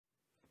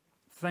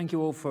Thank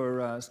you all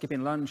for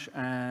skipping lunch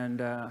and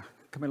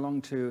coming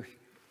along to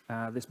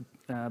this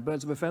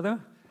Birds of a Feather.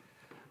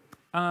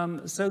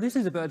 So this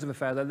is a Birds of a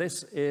Feather.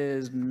 This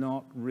is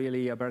not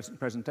really a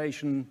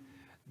presentation.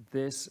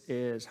 This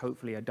is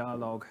hopefully a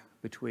dialogue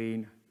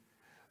between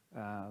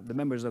the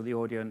members of the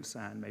audience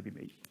and maybe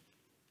me.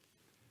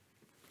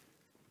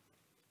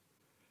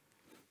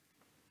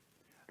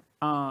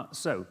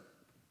 So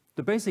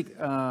the basic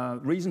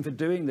reason for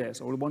doing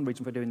this, or one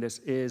reason for doing this,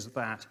 is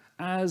that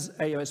as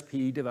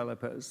AOSP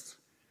developers,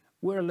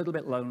 we're a little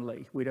bit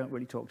lonely. We don't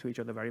really talk to each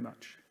other very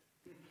much.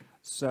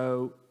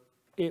 So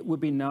it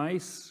would be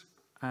nice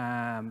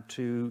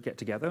to get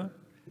together.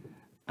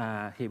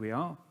 Here we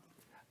are.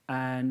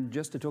 And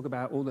just to talk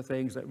about all the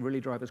things that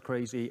really drive us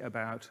crazy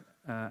about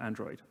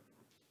Android.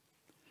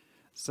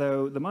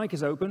 So the mic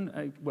is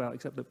open, well,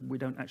 except that we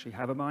don't actually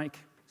have a mic,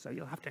 so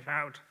you'll have to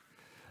shout.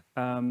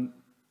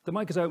 The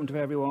mic is open to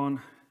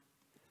everyone.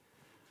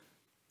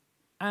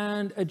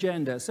 And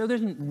agenda. So there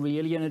isn't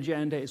really an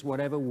agenda. It's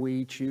whatever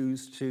we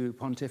choose to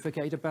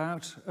pontificate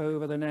about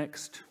over the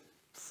next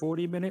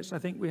 40 minutes, I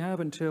think we have,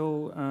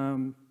 until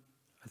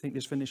I think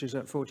this finishes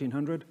at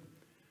 1400.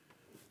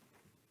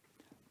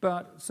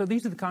 So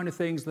these are the kind of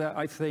things that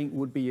I think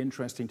would be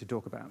interesting to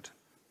talk about.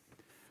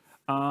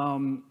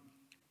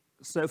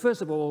 So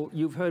first of all,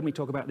 you've heard me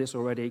talk about this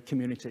already,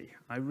 community.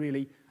 I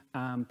really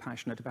am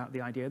passionate about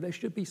the idea there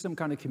should be some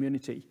kind of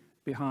community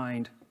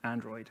behind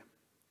Android.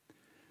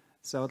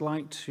 So I'd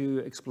like to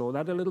explore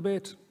that a little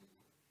bit.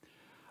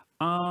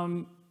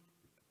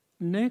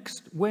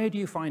 Next, where do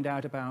you find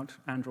out about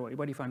Android?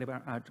 Where do you find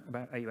out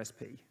about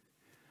AOSP?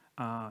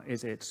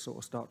 Is it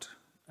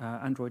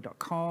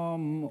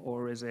source.android.com,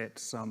 or is it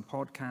some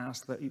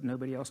podcast that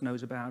nobody else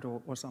knows about,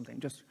 or something?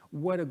 Just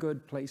what are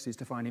good places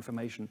to find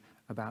information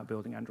about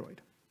building Android?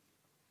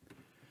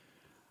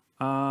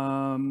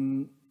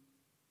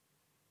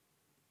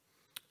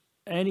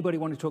 Anybody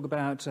want to talk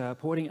about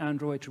porting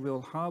Android to real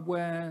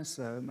hardware?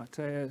 So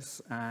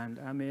Matthias and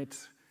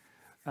Amit,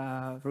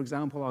 for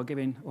example, are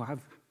giving, or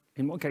have,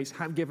 in one case,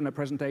 have given a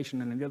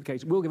presentation, and in the other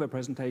case, will give a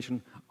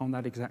presentation on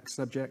that exact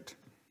subject.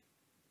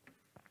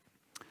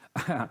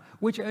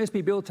 Which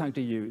AOSP build tag do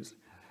you use?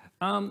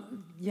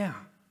 Yeah.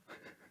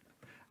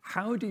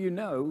 How do you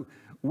know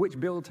which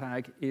build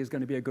tag is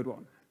going to be a good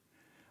one?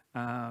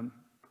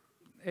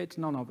 It's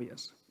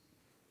non-obvious.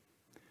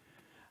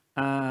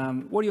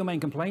 What are your main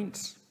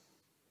complaints?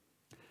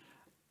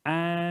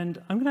 And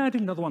I'm going to add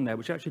another one there,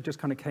 which actually just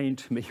kind of came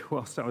to me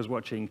whilst I was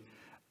watching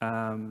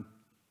the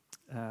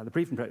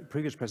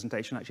previous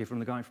presentation, actually, from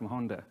the guy from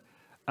Honda.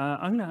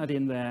 I'm going to add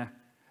in there,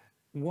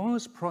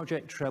 was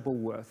Project Treble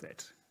worth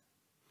it?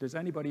 Does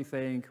anybody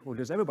think, or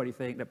does everybody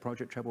think, that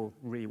Project Treble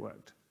really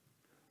worked?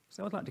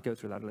 So I'd like to go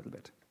through that a little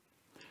bit.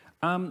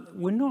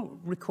 We're not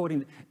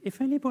recording. If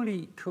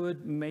anybody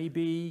could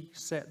maybe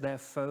set their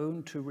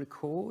phone to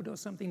record or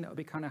something, that would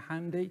be kind of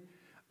handy.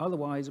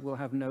 Otherwise, we'll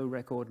have no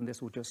record, and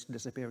this will just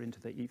disappear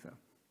into the ether.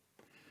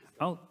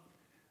 Do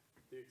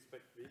you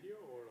expect video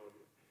or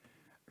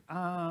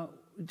audio?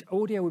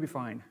 Audio will be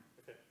fine.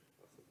 Okay,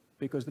 awesome.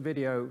 Because the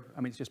video, I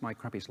mean, it's just my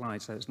crappy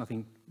slides, so there's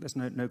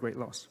no great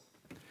loss.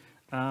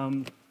 They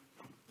won't get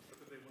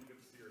to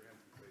see your hands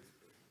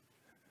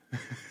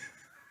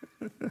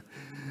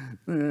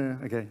and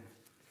face. Okay.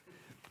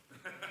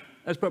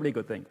 That's probably a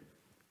good thing.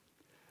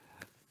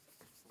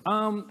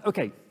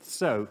 Okay,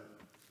 so,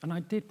 and I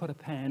did put a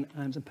pen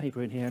and some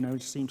paper in here, and I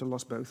seem to have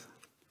lost both.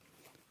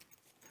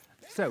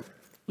 So,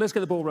 let's get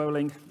the ball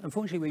rolling.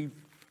 Unfortunately,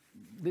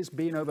 this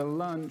being over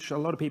lunch, a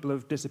lot of people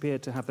have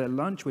disappeared to have their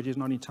lunch, which is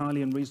not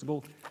entirely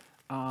unreasonable.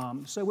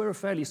 So we're a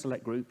fairly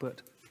select group,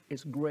 but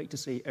it's great to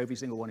see every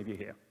single one of you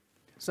here.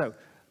 So,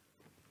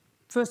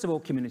 first of all,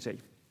 community.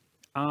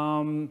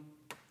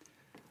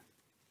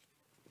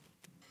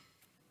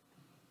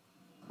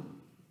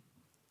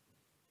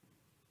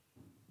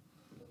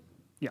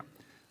 Yeah.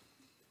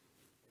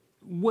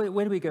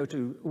 Where do we go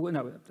to? Well,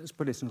 no, let's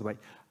put this another way.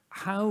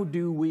 How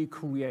do we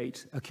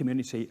create a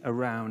community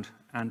around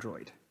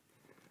Android?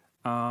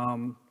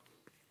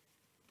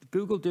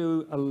 Google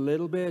do a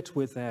little bit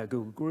with their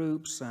Google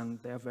Groups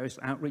and their various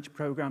outreach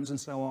programs and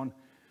so on,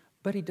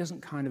 but it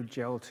doesn't kind of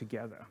gel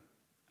together.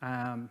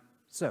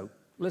 So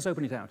let's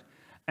open it out.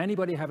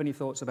 Anybody have any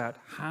thoughts about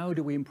how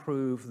do we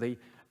improve the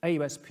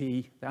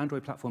AOSP, the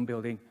Android platform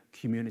building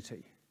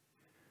community?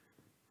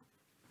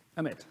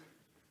 Amit.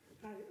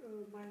 Hi,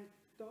 my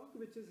talk,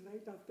 which is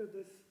right after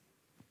this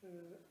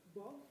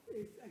Bob,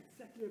 is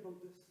exactly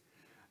about this.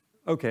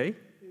 Okay.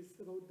 It's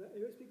about the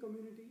AOSP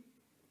community,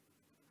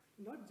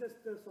 not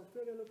just the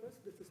software developers,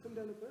 the system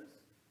developers,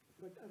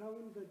 but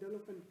around the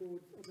development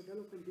boards or the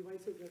development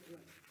devices as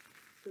well.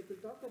 So we'll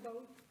talk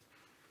about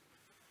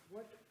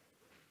what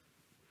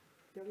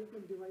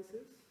development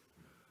devices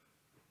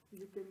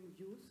you can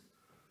use,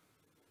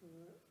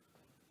 or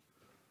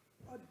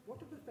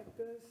what are the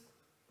factors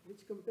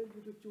which compel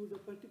you to choose a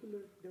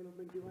particular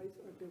development device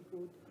or dev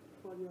board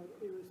for your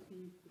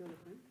AOSP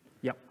development.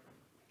 Yep.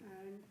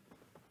 And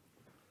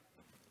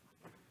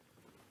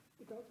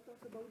it also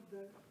talks about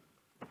the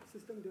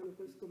system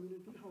developers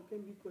community, how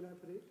can we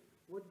collaborate?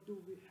 What do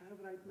we have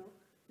right now?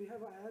 We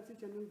have an IRC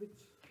channel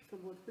which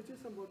is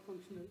somewhat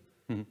functional.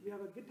 We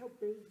have a GitHub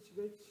page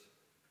which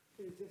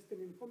is just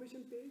an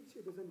information page.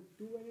 It doesn't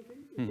do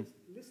anything. It just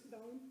lists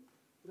down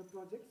the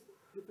projects,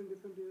 different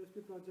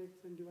AOSP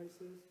projects and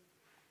devices.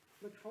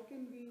 But how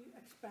can we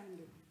expand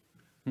it?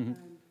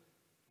 And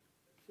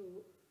so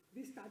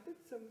we started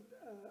some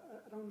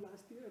around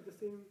last year at the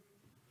same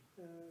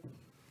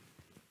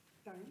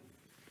time.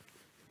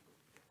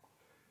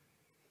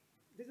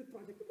 There's a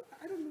project.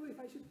 I don't know if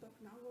I should talk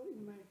now or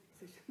in my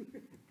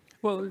session.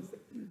 Well,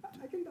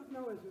 I can talk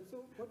now as well. So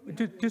what we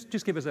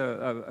just give us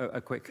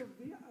a quick.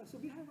 So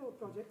we have a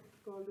project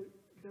called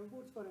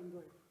Debugging for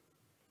Android.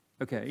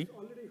 Okay. It's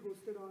already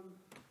hosted on.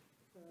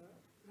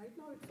 Right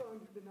now it's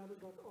on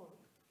linaro.org,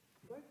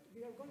 but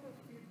we have got a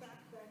feedback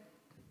that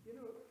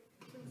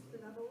since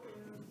Linaro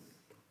is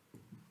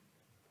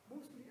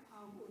mostly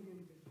ARM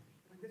oriented,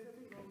 and there's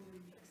nothing wrong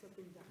in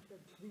accepting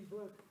that we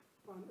work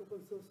on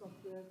open source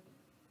software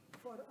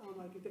for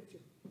ARM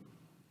architecture.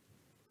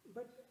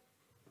 But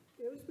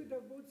AOSP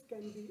DevBoards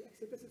can be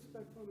X86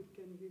 platform, it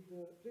can be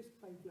the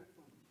RISC-V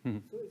platform.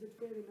 So is it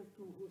fair enough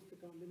to host it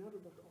on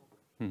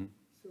linaro.org?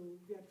 So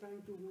we are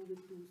trying to move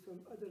it to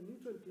some other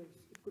neutral place.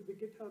 It could be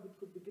GitHub, it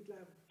could be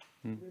GitLab,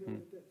 wherever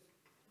it is.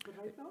 But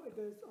right now it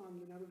is on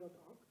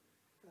linaro.org.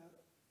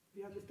 We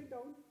have listed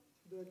down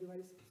the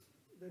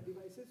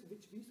devices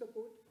which we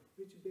support,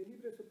 which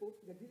Libre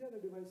supports, that these are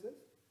the devices.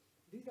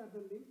 These are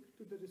the link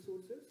to the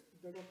resources,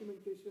 the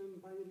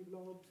documentation, binary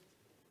blobs,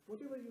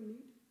 whatever you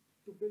need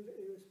to build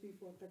AOSP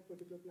for that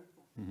particular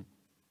platform.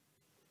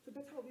 So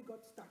that's how we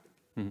got started.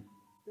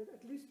 That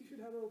at least you should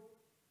have a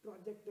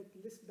project that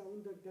lists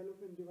down the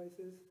development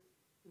devices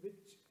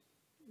which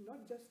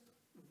not just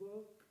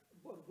worked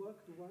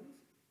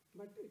once,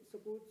 but it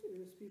supports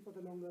AOSP for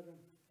the longer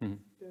run.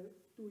 The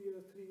 2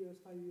 years, 3 years,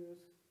 5 years.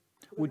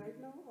 But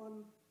right now,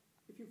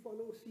 if you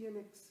follow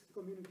CNX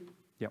community,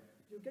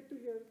 you get to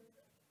hear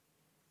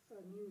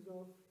news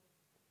of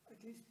at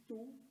least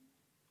 2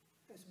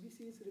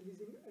 SBCs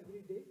releasing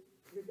every day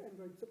with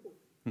Android support.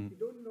 You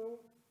don't know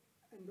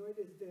Android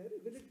is there.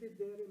 Will it be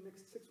there in the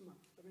next 6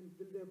 months? I mean,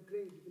 will they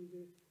upgrade? Will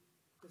they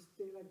just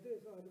stay like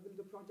this, or will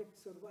the project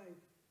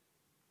survive?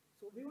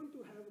 So we wanted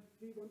to have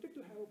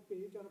a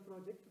page or a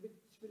project which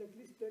will at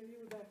least tell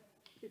you that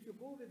if you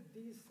go with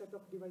these set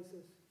of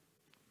devices,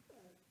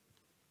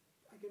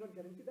 I cannot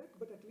guarantee that,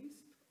 but at least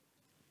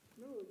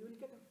you will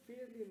get a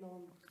fairly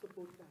long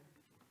support time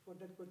for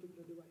that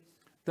particular device.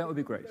 That would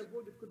be great. It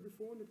could be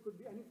phone, it could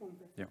be any form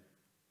factor. Yeah.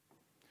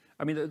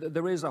 I mean,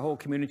 there is a whole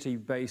community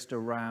based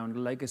around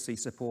legacy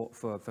support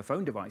for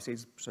phone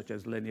devices, such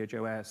as Lineage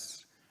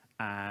OS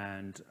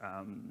and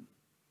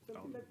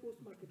something like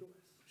Postmarket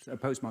OS.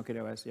 Postmarket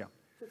OS, yeah.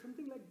 So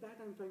something like that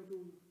I'm trying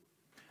to...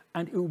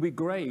 And it would be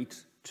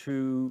great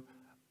to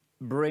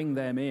bring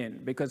them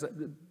in, because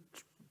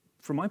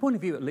from my point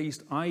of view, at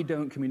least, I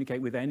don't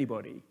communicate with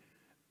anybody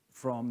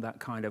from that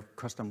kind of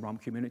custom ROM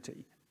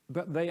community.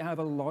 But they have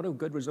a lot of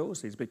good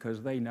resources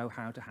because they know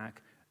how to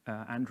hack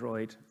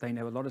Android. They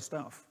know a lot of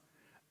stuff.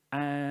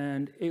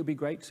 And it would be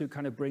great to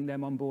kind of bring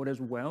them on board as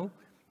well,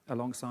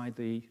 alongside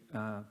the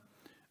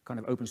kind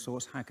of open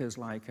source hackers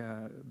like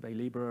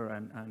Libre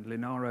and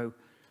Linaro.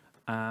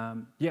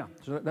 Yeah,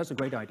 so that's a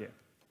great idea.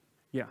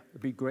 Yeah,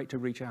 it'd be great to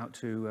reach out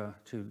to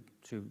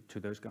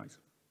those guys.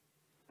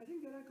 I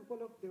think there are a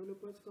couple of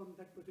developers from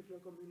that particular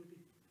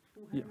community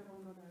who hang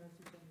around on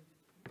IRC channel.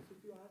 So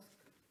if you ask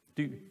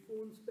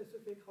phone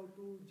specific how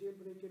to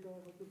jailbreak it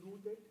or how to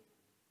root it,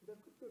 they're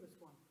quick to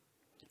respond.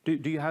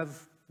 Do you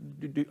have?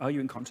 Are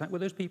you in contact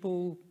with those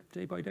people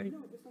day by day?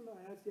 No, just on the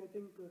IRC. I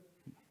think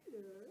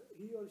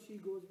he or she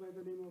goes by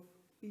the name of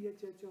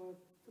PHH or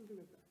something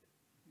like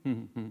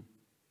that.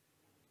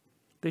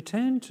 They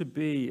tend to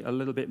be a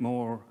little bit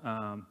more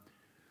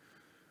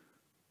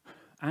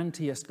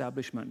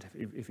anti-establishment,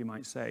 if you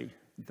might say,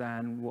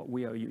 than what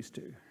we are used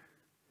to.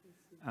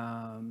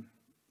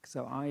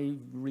 So I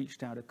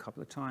reached out a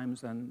couple of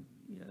times, and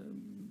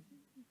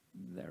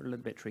they're a little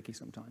bit tricky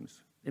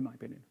sometimes, in my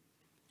opinion.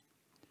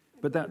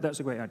 But that's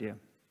a great idea.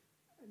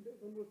 And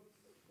one more.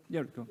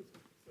 Yeah, go on.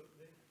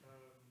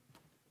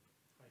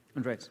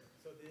 Andreas.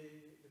 So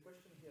the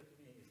question here to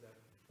me is that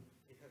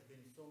it has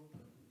been so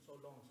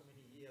long, so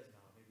many years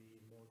now,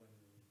 maybe more than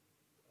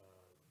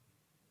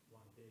 1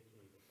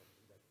 decade or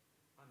something, that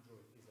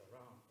Android is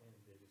around and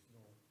there is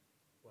no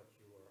what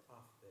you are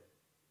after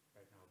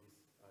right now, this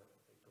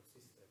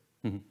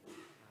ecosystem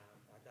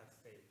at that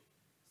stage.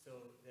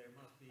 So there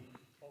must be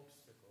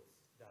obstacles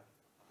that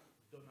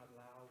don't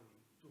allow it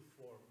to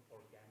form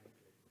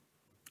organically.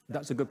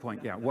 That's a good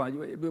point, yeah. Why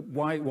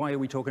are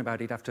we talking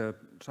about it after,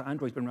 so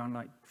Android's been around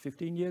like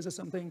 15 years or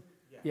something?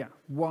 Yeah.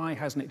 Why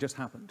hasn't it just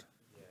happened?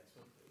 Yeah, so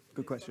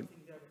good question.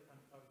 Something that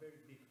a very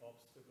big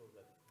obstacle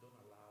that don't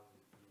allow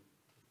it to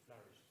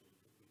flourish, to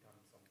become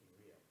something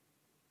real.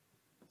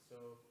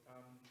 So,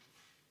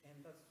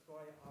 and that's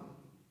why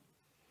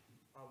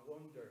I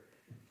wonder,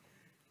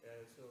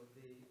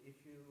 if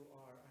you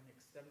are an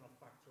external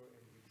factor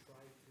and you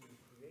try to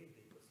create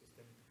the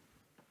ecosystem,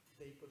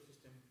 the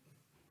ecosystem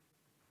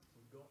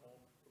will go off,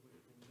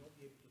 will not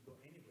be able to go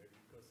anywhere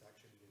because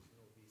actually there's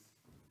no this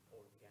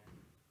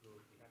organic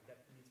growth. We have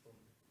that needs from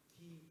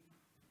key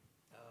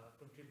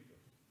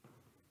contributors.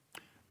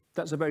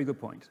 That's a very good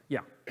point,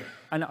 yeah.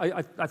 And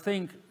I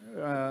think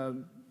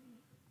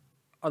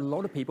a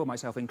lot of people,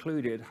 myself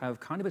included, have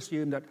kind of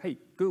assumed that, hey,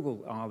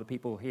 Google are the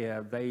people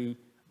here, they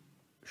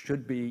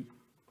should be,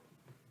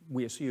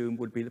 we assume,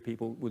 would be the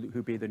people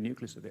who'd be the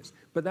nucleus of this.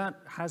 But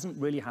that hasn't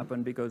really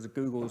happened because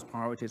Google's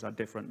priorities are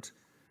different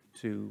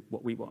to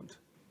what we want.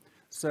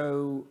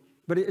 So,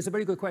 but it's a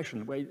very good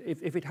question.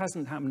 If it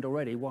hasn't happened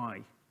already,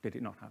 why did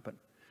it not happen?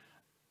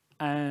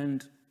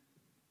 And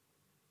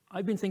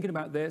I've been thinking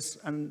about this,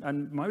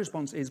 and my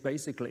response is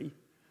basically,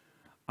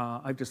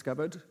 I've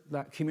discovered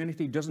that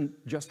community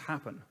doesn't just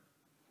happen.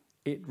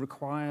 It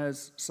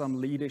requires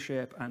some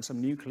leadership and some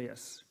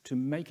nucleus to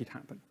make it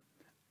happen.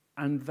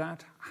 And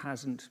that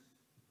hasn't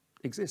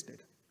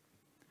existed.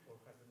 Or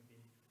hasn't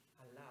been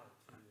allowed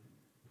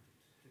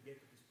to get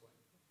to this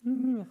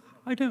point?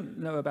 I don't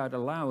know about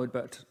allowed,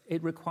 but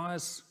it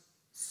requires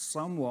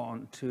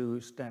someone to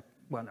step,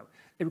 well, no,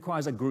 it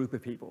requires a group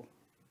of people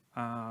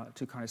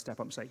to kind of step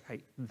up and say,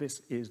 hey,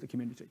 this is the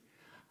community.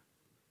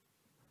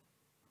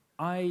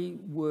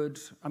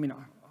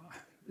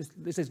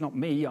 This is not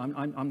me,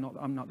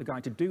 I'm not the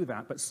guy to do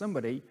that, but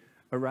somebody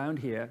around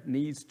here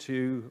needs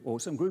to, or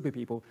some group of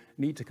people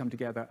need to come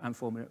together and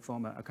form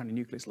a kind of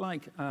nucleus,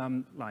 like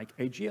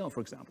AGL, for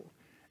example.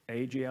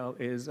 AGL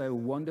is a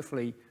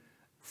wonderfully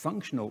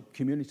functional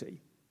community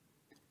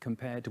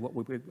compared to what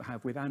we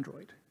have with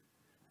Android.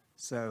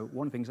 So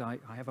one of the things I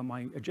have on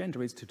my agenda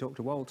is to talk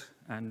to Walt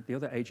and the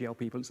other AGL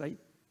people and say,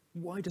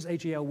 why does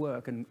AGL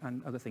work and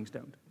other things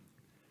don't?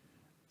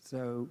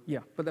 So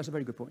yeah, but that's a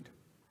very good point.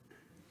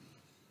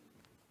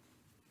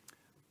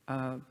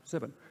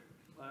 Simon.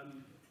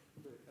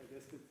 I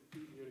guess it's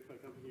easier if I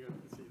come here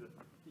to see that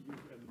you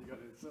and you got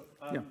it. So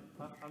yeah.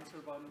 I'm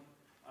Serban.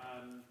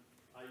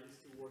 I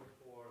used to work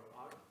for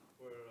ARC,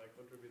 where I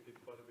contributed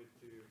quite a bit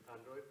to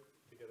Android,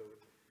 together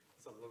with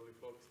some lovely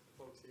folks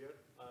here.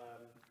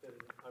 Then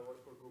I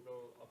worked for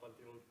Google up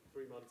until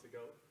 3 months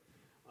ago.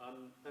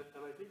 And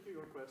I think to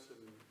your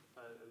question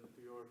and to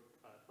your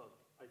thought,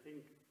 I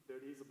think there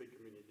is a big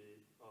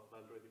community of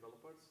Android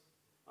developers.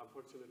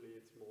 Unfortunately,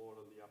 it's more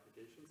on the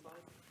application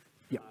side.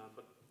 Yeah.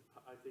 But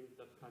I think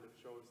that kind of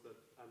shows that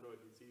Android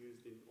is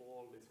used in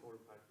all its form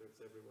factors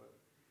everywhere.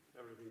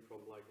 Everything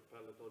from like a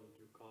Peloton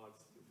to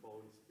cards to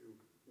phones to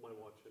my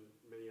watch and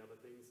many other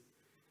things.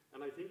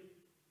 And I think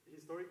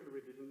historically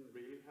we didn't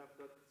really have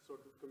that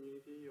sort of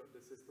community at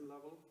the system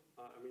level.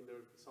 I mean, there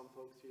are some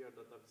folks here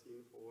that I've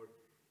seen for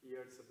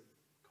years at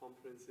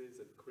conferences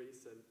at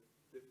Chris, and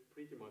they're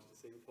pretty much the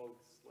same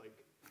folks. Like,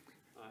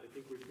 I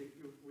think we've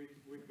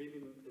been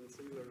in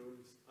similar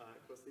rooms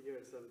across the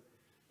years, and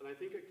I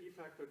think a key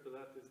factor to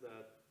that is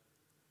that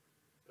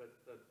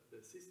at the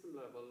system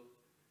level,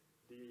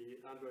 the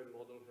Android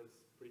model has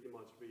pretty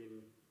much been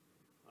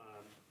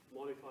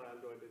modify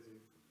Android as you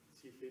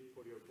see fit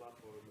for your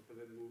platform and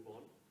then move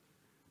on.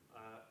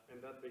 And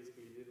that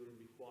basically didn't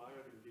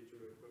require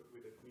engagement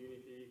with the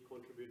community,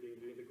 contributing,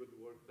 doing the good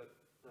work that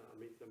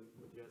makes them,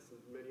 yes, and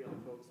many other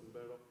folks in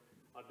Vero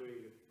are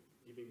doing,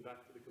 giving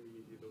back to the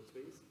community those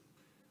things.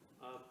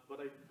 But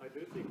I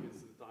do think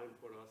it's the time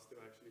for us to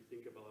actually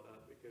think about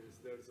that,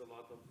 because there's a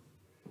lot of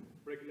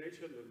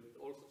regulation and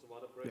all sorts of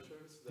other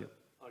pressures that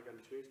are going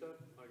to change that,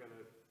 are going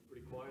to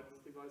require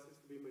these devices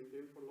to be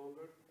maintained for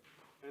longer.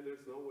 And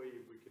there's no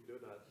way we could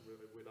do that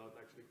without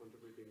actually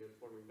contributing and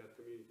forming that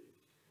community.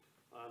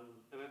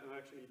 And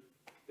actually,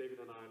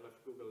 David and I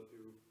left Google to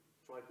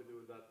try to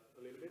do that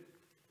a little bit.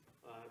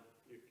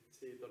 You can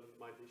see it on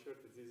my t-shirt,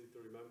 it's easy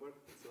to remember.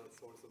 It's not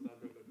source of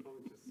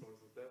Android.com, it's just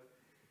source of dev.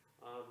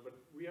 But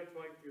we are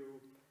trying to,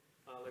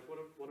 like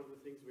one of the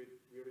things we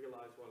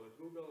realized while at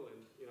Google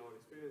and in our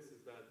experience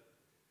is that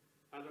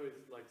Android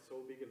is like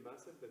so big and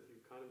massive that you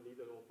kind of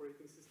need an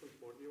operating system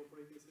for the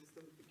operating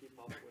system to keep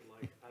up with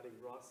like adding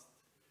Rust,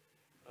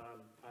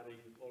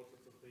 adding all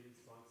sorts of things,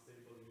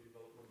 unstable new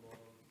development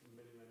models,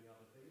 many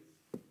other things.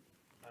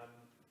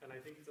 And I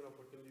think it's an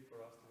opportunity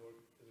for us to work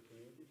as a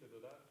community to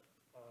do that.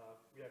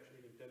 We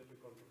actually intend to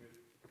contribute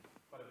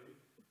quite a bit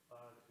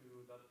to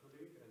that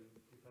tooling, and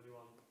if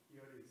anyone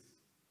here is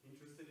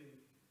interested in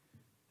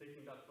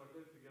taking that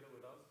further together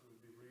with us, we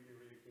would be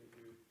really keen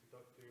to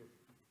talk to you.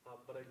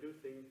 But I do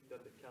think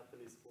that the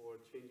catalyst for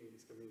changing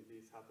this community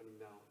is happening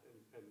now,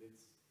 and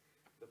it's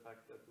the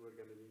fact that we're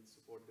going to need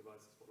support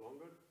devices for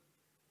longer,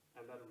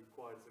 and that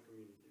requires a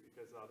community,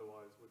 because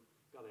otherwise we're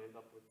going to end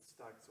up with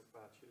stacks of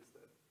patches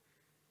that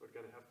we're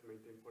going to have to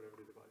maintain for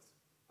every device.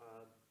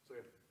 So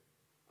yeah,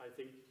 I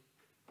think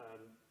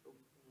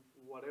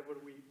whatever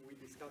we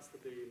discussed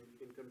today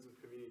in terms of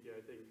community,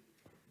 I think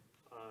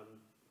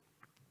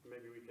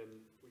maybe we can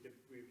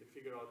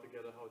figure out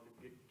together how to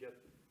get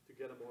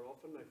together more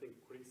often. I think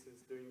Chris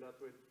is doing that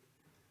with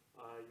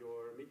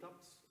your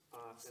meetups,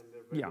 and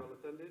they're very well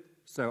attended.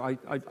 So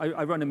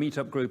I run a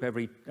meetup group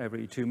every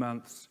 2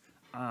 months.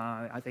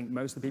 I think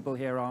most of the people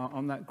here are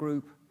on that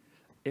group.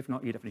 If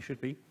not, you definitely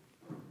should be.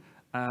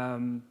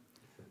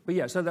 But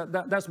yeah, so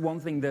that's one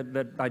thing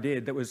that I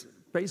did that was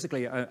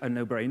basically a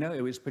no-brainer.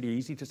 It was pretty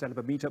easy to set up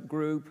a meetup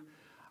group.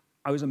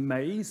 I was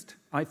amazed.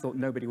 I thought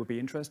nobody would be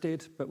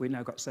interested, but we've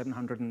now got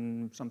 700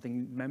 and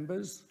something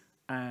members,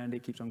 and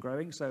it keeps on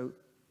growing, so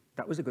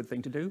that was a good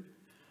thing to do.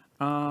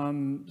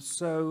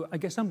 So I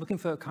guess I'm looking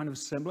for kind of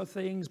similar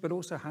things, but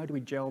also how do we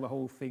gel the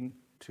whole thing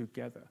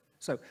together?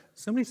 So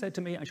somebody said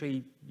to me,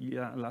 actually,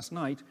 last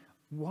night,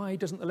 why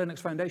doesn't the Linux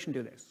Foundation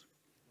do this?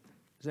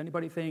 Does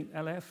anybody think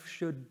LF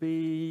should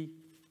be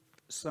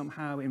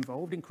somehow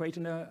involved in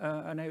creating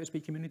an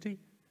AOSP community?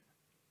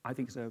 I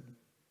think so.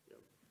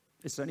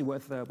 It's certainly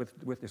worth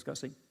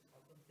discussing.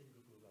 I don't think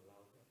Google will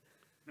allow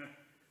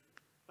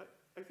that.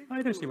 I think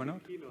I don't see why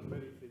not. keen on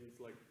many things,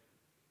 like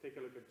take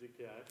a look at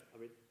GKI. I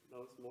mean,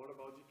 knows more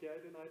about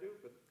GKI than I do,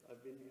 but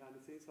I've been behind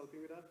the scenes helping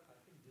with that. I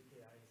think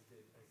GKI is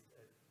the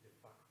de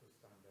facto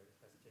standard.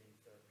 It has changed.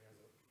 It has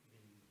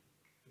been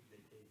 2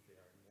 decades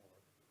there and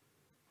more.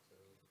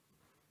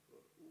 So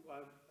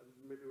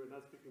maybe we're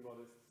not speaking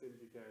about this same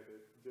GKI, the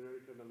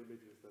generic kernel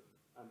images that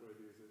Android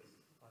uses.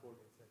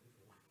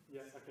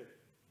 Yeah, okay.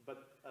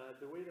 But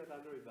the way that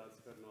Android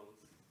does kernels,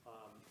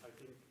 I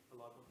think a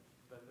lot of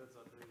vendors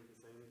are doing the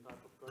same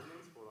type of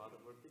kernels for other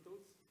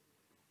verticals.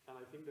 And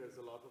I think there's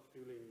a lot of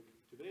tooling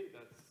today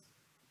that's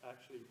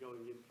actually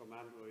going in from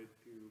Android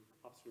to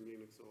upstream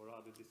Linux or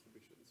other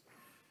distributions.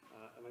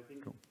 And I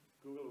think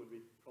Google would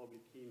be probably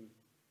keen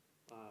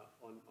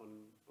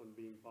on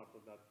being part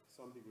of that to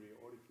some degree,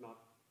 or if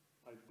not,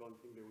 I don't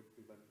think they would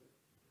prevent it.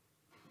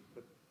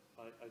 But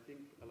I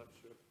think LF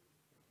should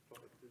try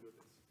to do this.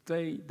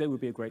 They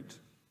would be a great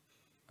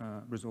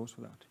resource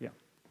for that, yeah.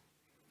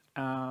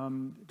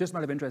 Just a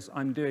matter of interest,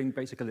 I'm doing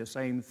basically the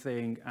same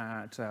thing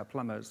at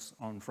Plumbers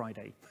on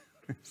Friday.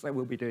 So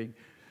we'll be doing,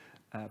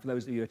 for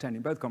those of you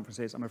attending both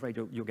conferences, I'm afraid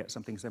you'll get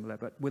something similar,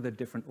 but with a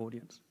different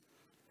audience.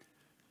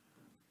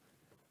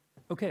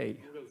 Okay.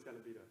 Google's going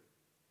to be there.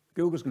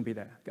 Google's going to be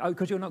there. Oh,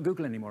 because you're not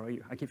Google anymore, are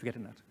you? I keep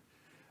forgetting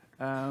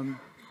that.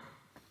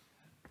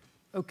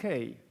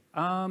 Okay.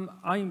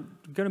 I'm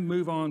going to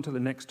move on to the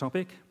next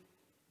topic.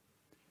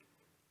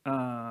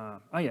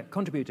 Yeah,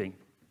 contributing.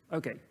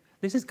 Okay.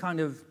 This is kind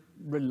of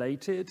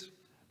related.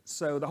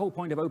 So the whole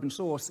point of open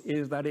source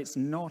is that it's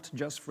not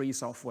just free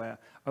software.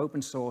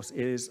 Open source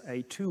is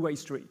a two-way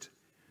street.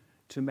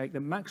 To make the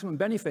maximum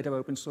benefit of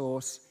open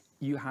source,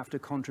 you have to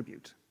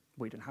contribute.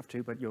 Well, you don't have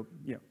to, but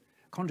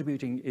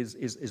contributing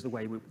is the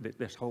way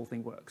this whole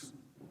thing works.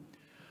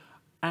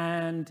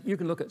 And you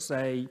can look at,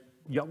 say,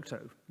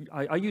 Yocto.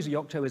 I use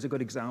Yocto as a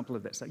good example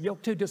of this. So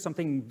Yocto does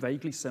something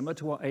vaguely similar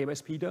to what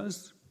AOSP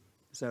does.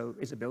 So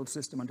it's a build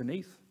system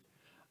underneath.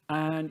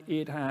 And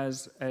it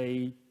has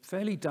a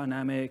fairly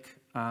dynamic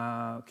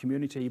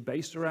community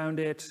based around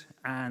it,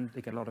 and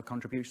they get a lot of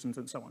contributions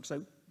and so on.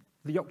 So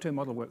the Yocto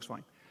model works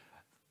fine.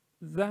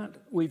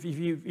 If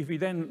you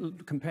then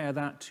compare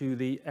that to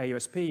the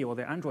AOSP or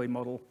the Android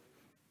model,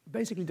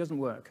 basically doesn't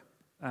work.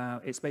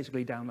 It's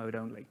basically download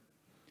only.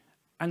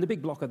 And the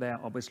big blocker there,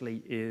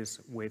 obviously,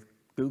 is with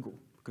Google,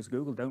 because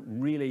Google don't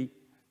really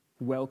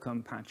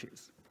welcome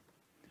patches.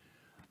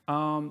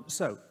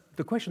 So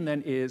the question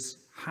then is,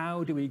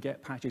 how do we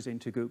get patches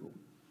into Google?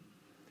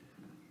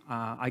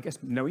 I guess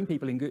knowing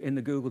people in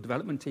the Google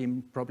development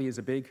team probably is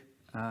a big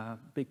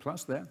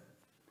plus there.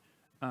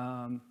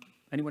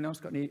 Anyone else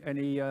got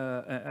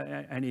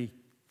any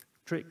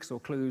tricks or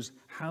clues?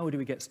 How do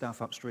we get stuff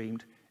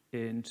upstreamed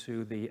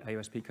into the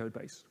AOSP code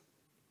base?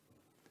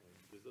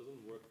 This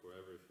doesn't work for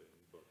everything,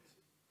 but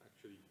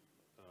actually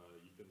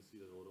you can see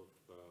that a lot of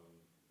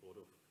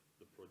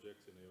the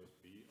projects in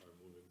AOSP are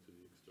moving to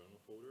the external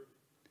folder.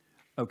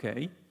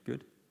 Okay,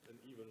 good. And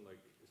even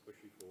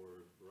especially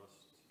for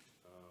Rust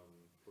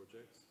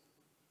projects,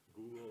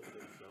 Google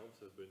themselves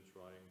have been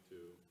trying to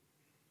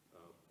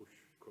push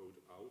code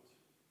out,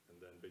 and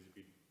then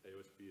basically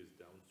AOSP is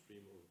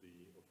downstream of the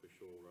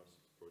official Rust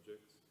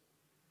projects.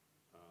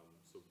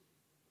 So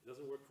it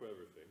doesn't work for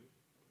everything,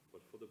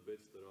 but for the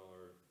bits that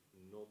are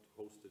not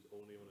hosted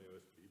only on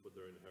AOSP, but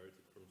they're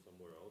inherited from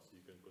somewhere else,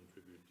 you can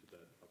contribute to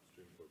that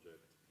upstream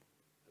project,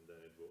 and then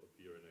it will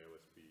appear in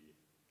AOSP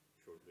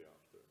shortly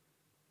after.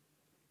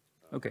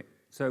 Okay,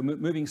 so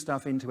moving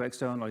stuff into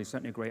external is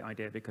certainly a great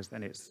idea, because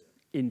then it's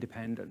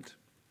independent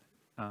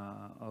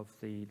of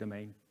the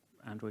main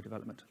Android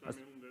development. So I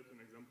mean, that's an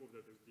example of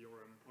that is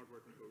DRM hardware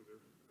composer,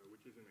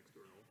 which is an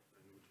external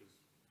and which is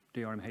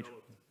DRMH.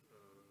 developed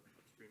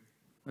upstream.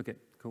 Okay,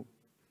 cool.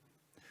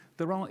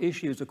 There are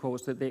issues, of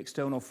course, that the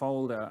external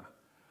folder,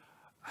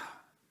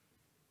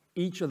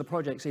 each of the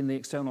projects in the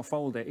external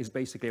folder is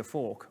basically a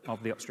fork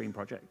of the upstream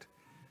project.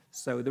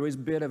 So there is a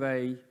bit of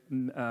a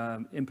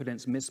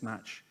impedance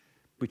mismatch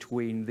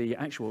between the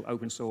actual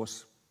open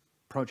source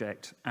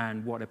project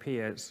and what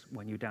appears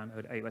when you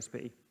download AOSP.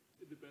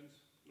 It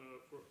depends.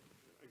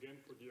 Again,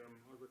 for DRM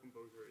hardware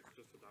composer, it's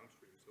just a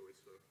downstream, so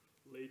it's a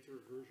later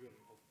version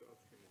of the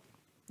upstream one.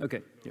 Okay,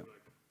 no, yeah.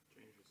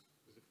 Changes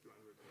specific to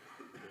Android.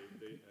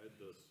 They add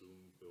the Zoom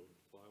build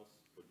files,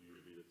 but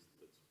usually that's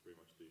pretty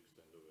much the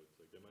extent of it.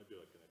 There might be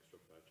like an extra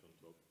patch on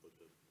top, but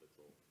that's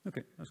all.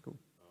 Okay, that's cool.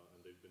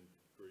 And they've been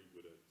pretty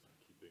good at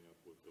keeping up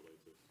with the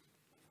latest.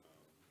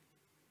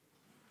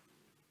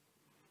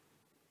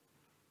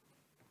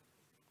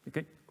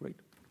 Okay,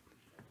 great.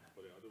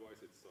 But yeah,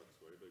 otherwise it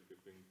sucks, right? Like you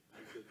think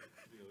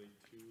you need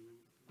two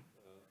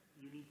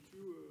You need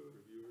two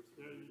reviewers.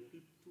 yeah, you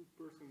need two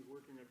persons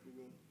working at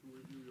Google to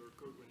review your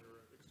code when you're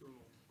an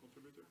external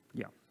contributor.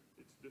 Yeah.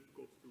 It's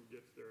difficult to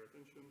get their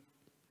attention,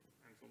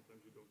 and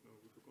sometimes you don't know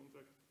who to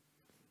contact.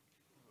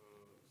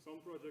 Some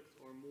projects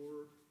are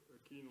more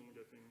keen on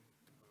getting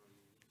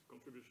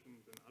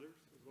contributions than others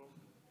as well.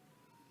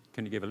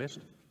 Can you give a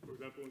list? For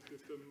example, in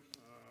system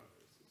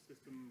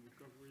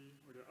recovery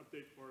or the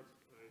update part,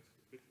 it's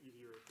a bit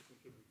easier to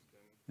contribute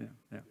than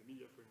the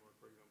media framework,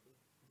 for example.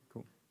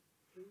 Cool.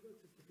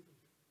 Frameworks is difficult.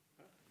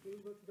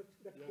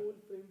 That Yeah. whole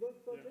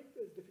framework project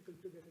is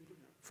difficult to get into.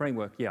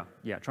 Framework, yeah.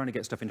 Trying to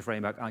get stuff into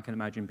framework, I can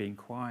imagine being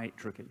quite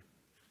tricky.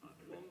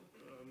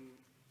 One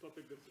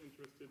topic that's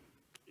interested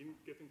in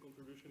getting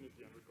contribution is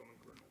the Android Common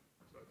Kernel.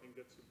 So I think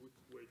that's a good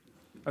way to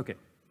Okay.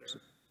 there. So,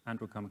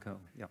 Android Common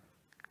Kernel, yeah.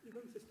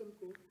 Even system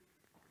code.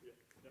 Yeah,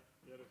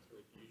 that's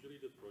right. Usually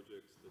the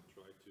projects that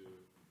try to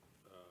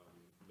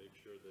make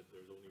sure that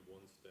there's only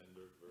one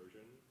standard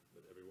version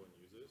that everyone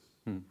uses,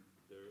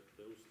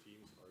 those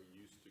teams are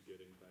used to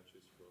getting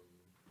patches from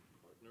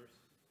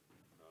partners,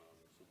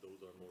 so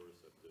those are more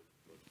receptive.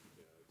 But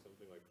yeah,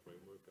 something like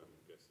framework, I'm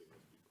guessing,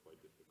 must be quite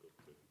difficult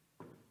to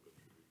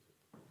contribute to.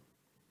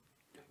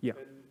 Yeah.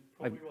 And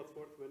probably what's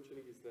worth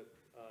mentioning is that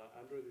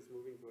Android is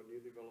moving to a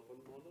new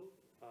development model.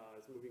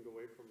 It's moving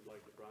away from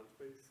like the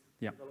branch-based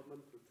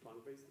development to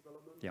trunk-based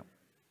development. Yeah.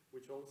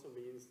 Which also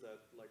means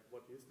that like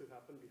what used to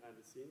happen behind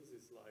the scenes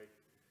is like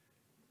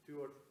 2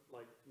 or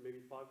like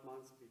maybe 5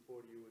 months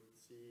before you would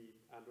see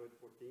Android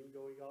 14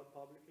 going out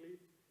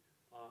publicly,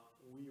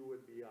 we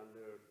would be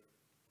under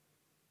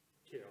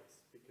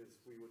chaos because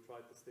we would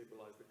try to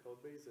stabilize the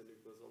code base and it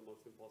was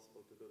almost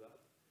impossible to do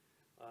that.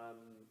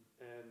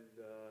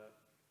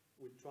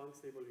 With trunk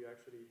stable, you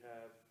actually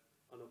have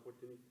an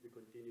opportunity to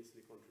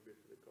continuously contribute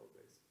to the code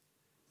base.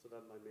 So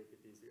that might make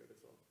it easier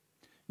as well.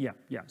 Yeah.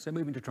 So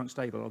moving to trunk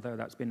stable, although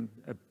that's been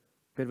a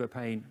bit of a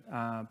pain,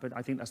 but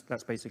I think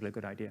that's basically a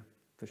good idea,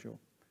 for sure.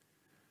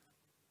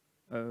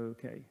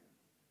 Okay.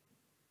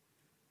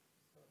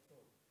 So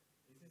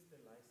is this the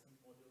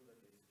license model that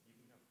is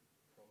giving up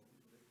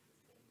problems with the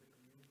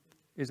community?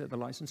 Is it the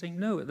licensing?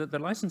 No, the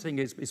licensing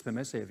is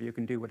permissive. You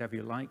can do whatever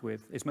you like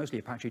with, it's mostly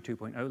Apache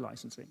 2.0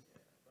 licensing.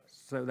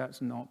 So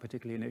that's not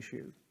particularly an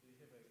issue. Do you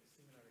have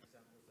similar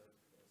examples of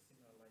a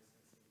similar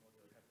licensing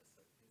model has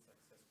been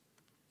successful?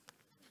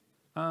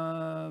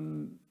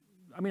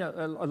 I mean,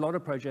 a lot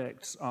of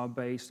projects are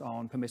based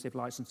on permissive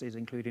licenses,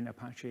 including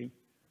Apache.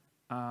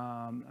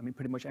 I mean,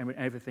 pretty much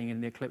everything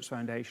in the Eclipse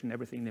Foundation,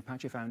 everything in the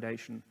Apache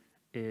Foundation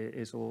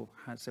has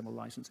similar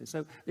licenses.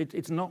 So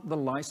it's not the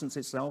license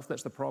itself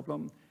that's the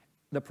problem.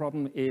 The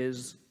problem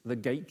is the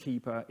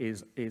gatekeeper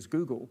is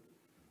Google,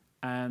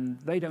 and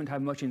they don't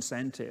have much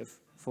incentive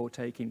for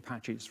taking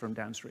patches from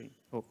downstream,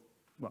 or,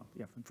 well,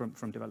 yeah,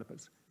 from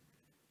developers.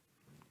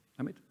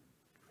 Amit?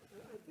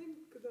 I think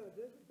the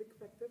other big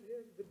factor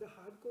here with the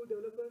hardcore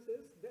developers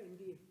is the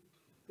NDA,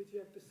 which you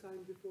have to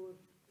sign before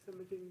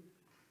submitting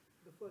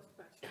the first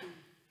patch to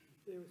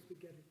AOSP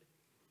Get It.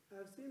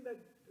 I've seen that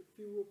a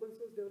few open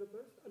source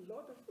developers, a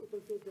lot of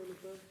open source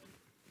developers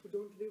who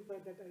don't live by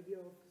that idea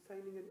of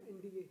signing an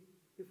NDA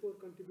before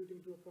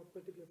contributing to a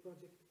particular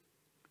project.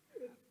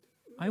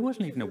 I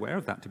wasn't even aware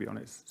of that, to be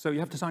honest. So you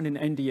have to sign an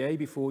NDA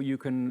before you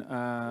can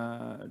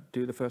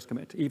do the first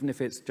commit, even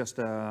if it's just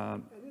a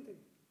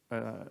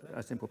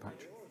simple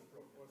patch.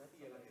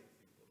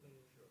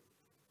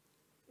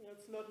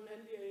 It's not an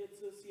NDA,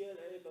 it's a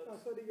CLA, but... Oh,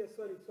 sorry, CLA, yes.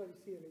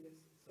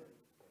 Sorry.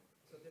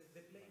 So they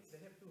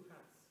have two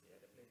hats, yeah,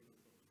 they play two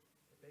things.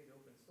 They play the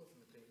open source and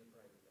they play the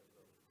private as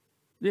well.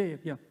 Yeah,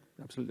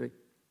 absolutely.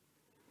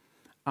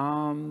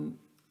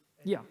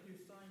 Yeah. If you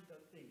sign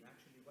that thing,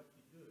 actually what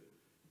you do,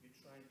 you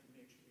try to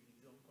make sure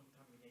you don't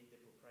contaminate the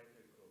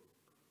proprietary code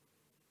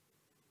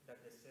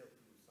that they sell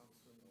to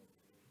Samsung or to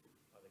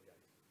other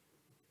guys.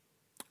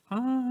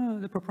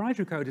 The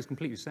proprietary code is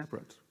completely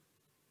separate.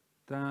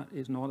 That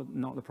is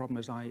not the problem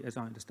as I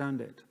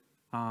understand it.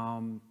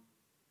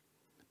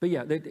 But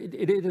yeah,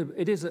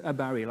 it is a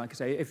barrier. Like I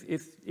say,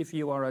 if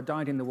you are a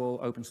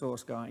dyed-in-the-wool open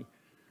source guy,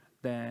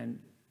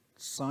 then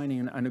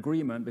signing an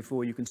agreement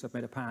before you can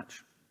submit a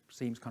patch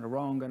seems kind of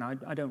wrong, and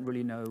I don't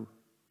really know.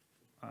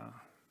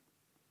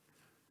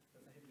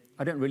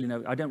 I don't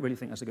really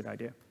think that's a good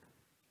idea.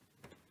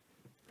 I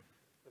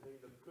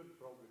think that could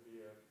probably be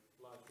a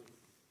license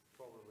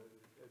problem, as you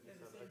said.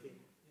 I think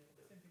the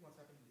same thing was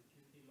happening with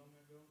Qt long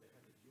ago. They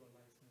had a dual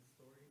license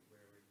story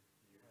where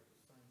you had to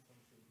sign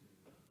something to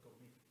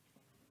commit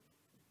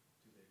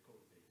to the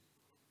code base.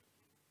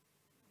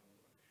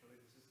 Actually,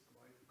 this is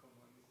quite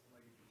common,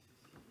 like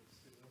GCC is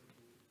similar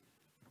to,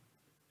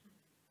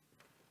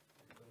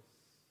 because,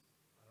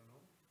 I don't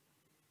know.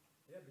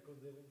 Yeah,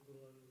 because they want to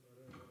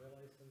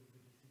relicense the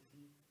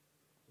GCC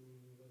to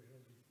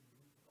version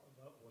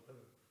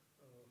whatever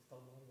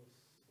someone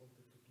wanted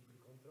to keep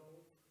in control,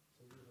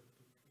 so you have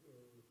to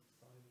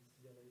sign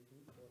SELinux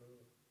for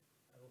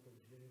a lot of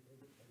GNU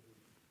projects like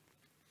this.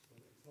 So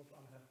it's not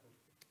unhelpful.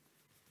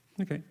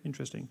 Okay,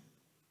 interesting.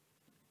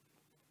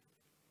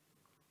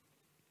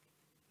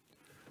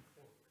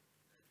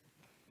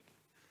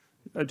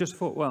 Just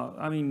fork, well,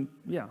 I mean,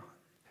 yeah.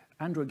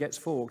 Android gets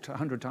forked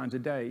 100 times a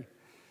day,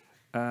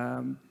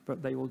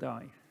 but they will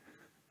die.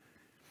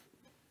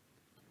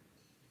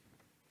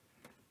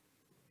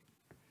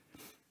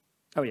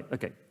 Oh, yeah,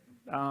 okay.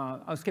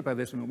 I'll skip over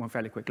this one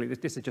fairly quickly.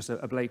 This is just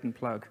a blatant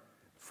plug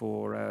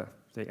for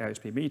the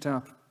AOSP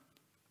meetup.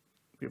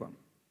 Move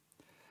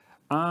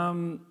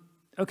on.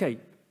 Okay,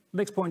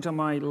 next point on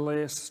my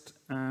list,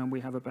 we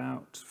have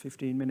about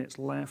 15 minutes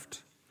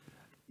left.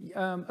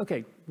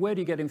 Okay, where do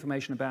you get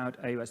information about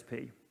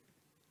AOSP?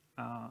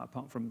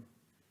 Apart from,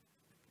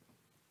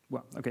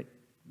 well, okay.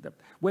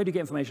 Where do you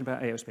get information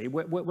about AOSP?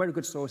 Where are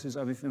good sources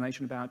of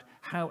information about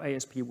how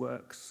AOSP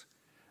works?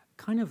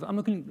 Kind of,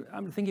 I'm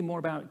thinking more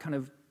about kind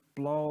of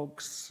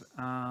blogs.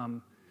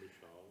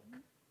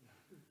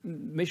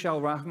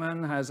 Michal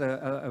Rahman has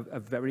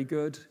a very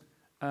good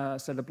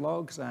set of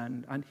blogs,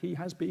 and he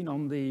has been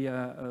on the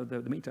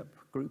meetup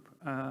group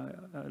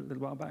a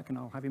little while back, and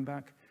I'll have him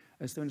back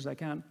as soon as I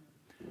can.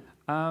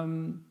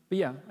 But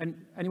yeah,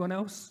 and anyone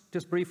else?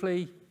 Just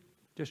briefly,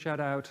 just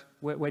shout out,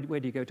 where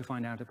do you go to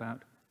find out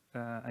about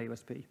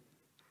AOSP?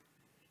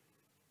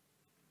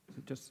 Is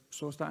it just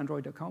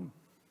source.android.com?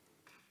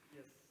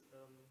 Yes,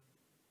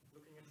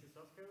 looking at the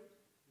source code,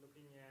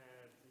 looking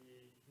at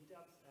the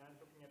meetups, and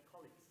looking at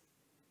colleagues.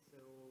 So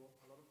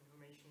a lot of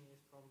information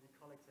is from the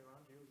colleagues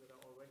around you that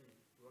are already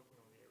working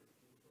on the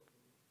AOSP, so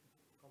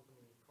company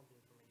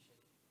information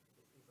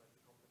inside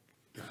the company.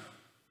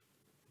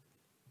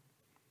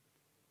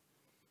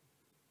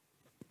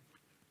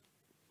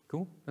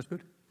 Cool, that's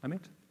good.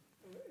 Amit?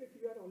 If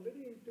you are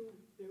already into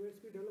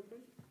AOSP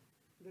development,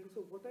 then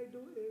so what I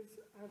do is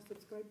I have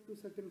subscribed to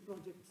certain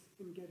projects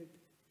in Gerrit.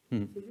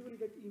 So you will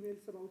get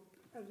emails about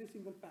every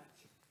single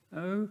patch.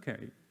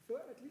 Okay. So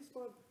at least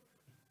for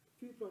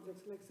few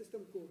projects like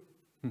system core.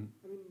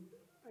 I mean,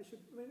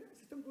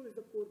 system core is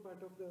the core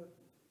part of the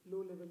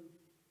low level,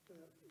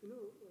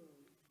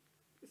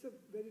 it's a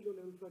very low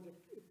level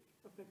project. It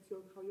affects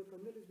how your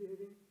kernel is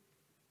behaving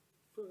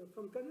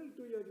from kernel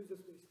to your user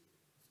space.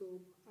 So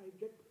I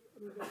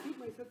keep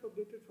myself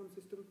updated from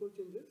system core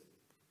changes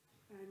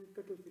and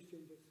cuttlefish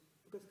changes.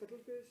 Because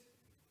cuttlefish,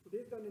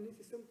 based on any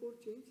system core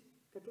change,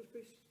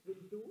 cuttlefish will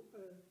do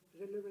a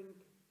relevant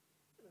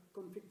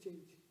config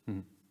change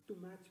to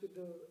match with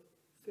the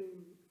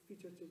same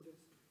feature changes.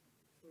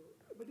 So,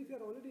 but if you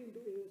are already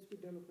into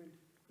AOSP development,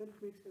 then it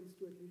makes sense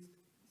to at least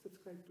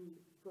subscribe to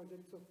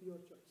projects of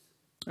your choice.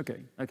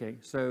 Okay, okay.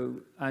 So,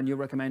 and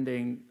you're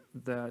recommending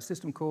the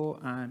system core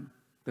and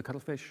the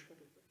cuttlefish?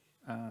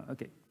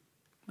 Okay,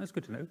 that's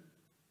good to know.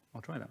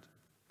 I'll try that.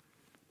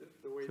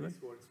 The way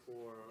this works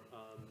for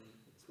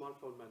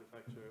smartphone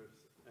manufacturers,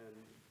 and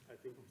I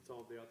think some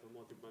of the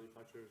automotive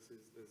manufacturers,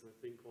 is there's a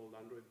thing called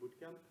Android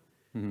Bootcamp.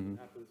 It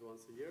happens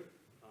once a year,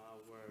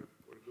 where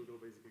Google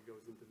basically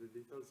goes into the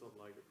details of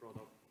like the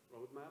product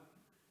roadmap,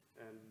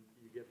 and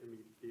you get to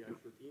meet the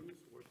actual teams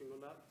working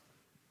on that.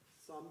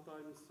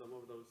 Sometimes some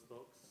of those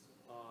talks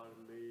are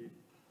made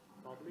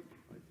public.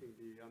 I think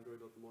the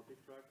Android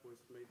automotive track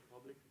was made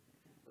public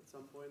at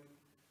some point,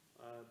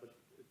 but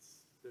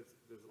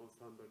there's no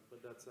standard, but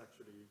that's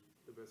actually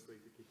the best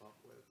way to keep up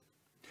with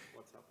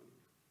what's happening.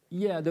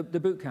 Yeah, the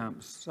boot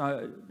camps.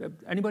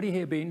 Anybody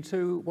here been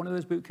to one of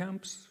those boot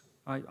camps?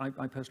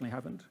 I personally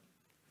haven't.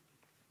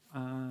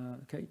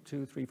 Okay,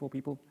 2, 3, 4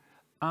 people.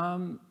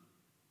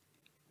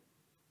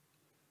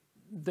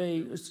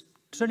 They,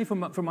 certainly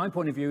from my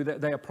point of view,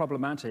 they are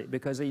problematic,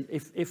 because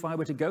if I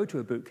were to go to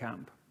a boot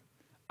camp,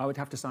 I would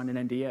have to sign an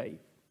NDA,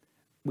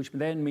 which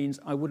then means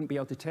I wouldn't be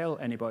able to tell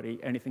anybody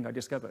anything I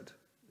discovered.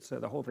 So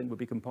the whole thing would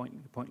become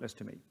pointless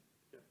to me.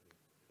 Yeah,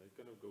 it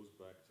kind of goes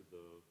back to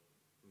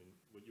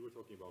what you were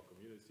talking about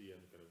community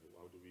and kind of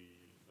how do we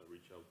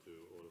reach out to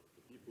all of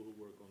the people who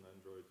work on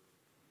Android.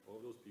 All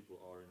of those people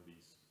are in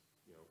these,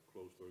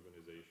 closed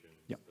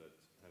organizations that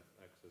have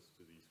access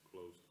to these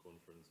closed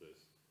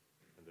conferences,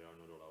 and they are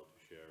not allowed to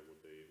share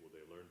what they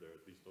learned there,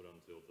 at least not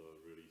until the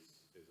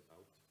release is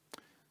out.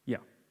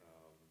 Yeah.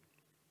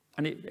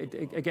 And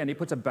again, it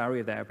puts a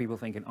barrier there. People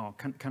thinking, oh,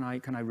 can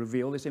I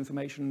reveal this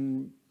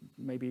information?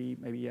 Maybe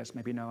yes,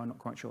 maybe no. I'm not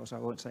quite sure, so I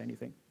won't say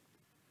anything.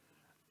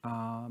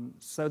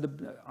 So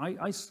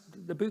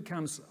the boot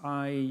camps,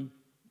 I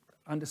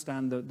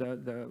understand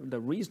the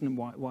reason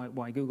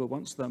why Google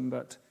wants them,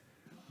 but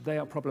they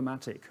are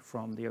problematic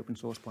from the open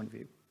source point of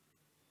view.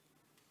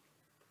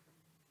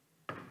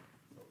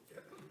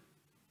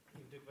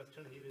 The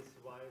question here is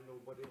why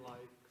nobody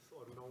likes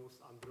or knows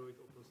Android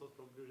open source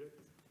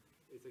projects.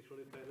 It's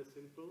actually fairly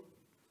simple.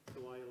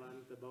 So I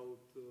learned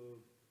about,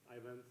 I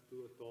went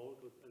to a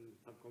talk and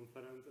some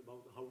conference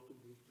about how to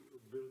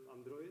build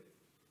Android.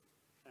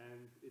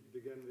 And it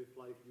began with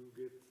like you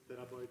get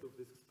terabyte of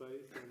disk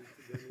space and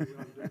then you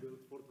have to build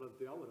for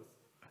 20 hours.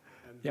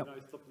 And Yep. then I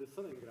stopped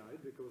listening,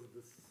 right? Because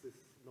this is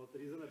not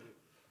reasonable.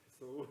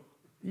 So.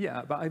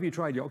 Yeah, but have you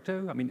tried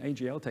Yocto? I mean,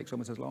 AGL takes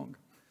almost as long,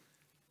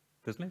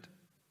 doesn't it?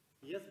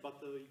 Yes,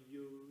 but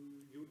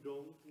you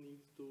don't need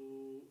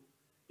to,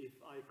 if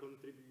I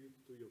contribute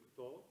to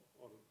Yocto,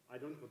 or I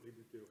don't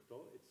contribute to Yocto,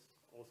 it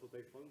also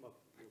takes long, but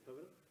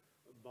whatever.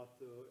 But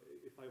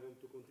if I want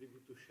to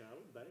contribute to shell,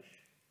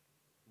 bash,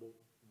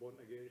 born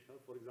again shell,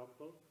 for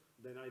example,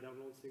 then I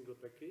download single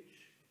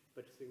package,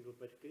 patch single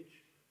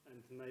package,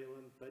 and nail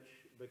and patch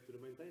back to the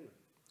maintainer.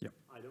 Yep.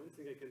 I don't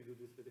think I can do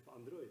this with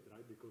Android,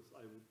 right? Because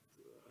I would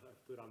have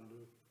to run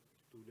the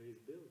 2 days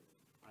build.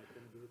 I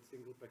can build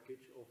single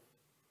package of,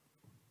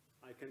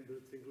 I can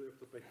build single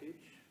Yocto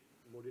package,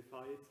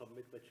 modify it,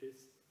 submit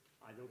patches.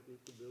 I don't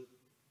need to build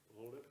a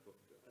whole laptop.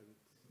 And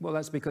Well,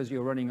 that's because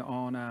you're running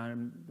on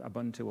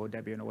Ubuntu or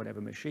Debian or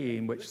whatever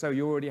machine, which so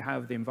you already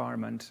have the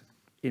environment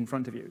in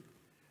front of you.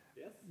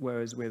 yes,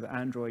 Whereas with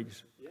Android,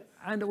 yes,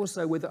 and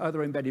also with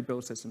other embedded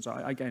build systems,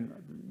 again,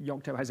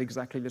 Yocto has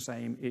exactly the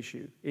same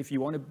issue. If you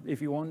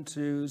want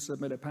to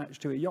submit a patch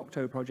to a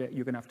Yocto project,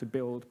 you're going to have to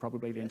build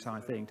probably the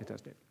entire thing to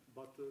test it.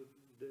 but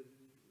the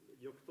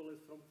Yocto is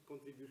from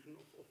contribution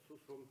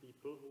from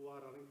people who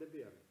are running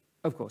Debian.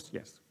 Of course,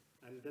 yes.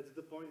 And that's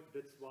the point,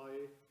 that's why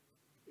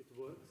it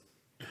works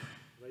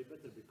way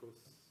better, because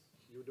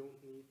you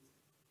don't need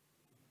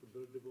to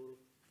build the world.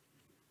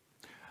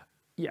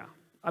 Yeah,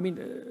 I mean,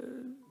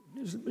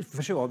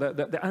 for sure,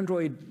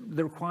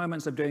 the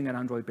requirements of doing an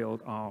Android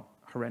build are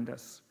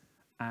horrendous,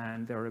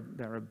 and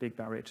they're a big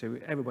barrier to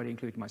everybody,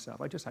 including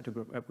myself. I just had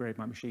to upgrade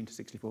my machine to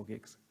 64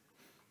 gigs.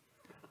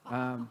 Okay.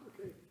 I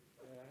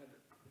had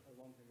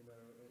one thing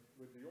about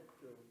with the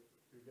Yocto,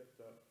 you get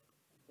the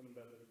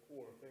embedded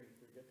core thing,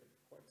 you get a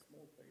quite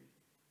small thing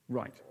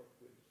Right. to start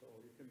with, so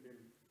you can build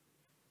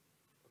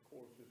a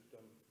core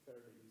system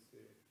fairly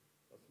easy,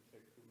 doesn't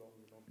take too long.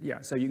 You don't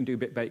Yeah, so you can do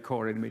bit-bait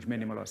core image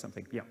minimal or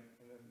something, yeah.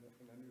 and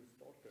then you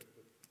start it.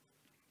 But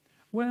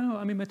Well,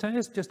 I mean,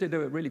 Matthias just did a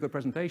really good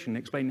presentation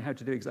explaining how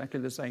to do exactly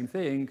the same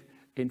thing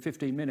in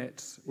 15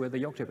 minutes with the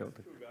Yocto build.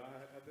 true,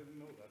 I didn't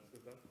know that, so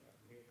that's why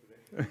I'm here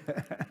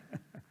today.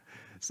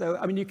 So,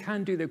 I mean, you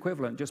can do the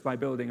equivalent just by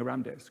building a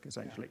RAM disk,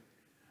 essentially.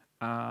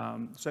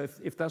 So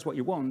if that's what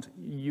you want,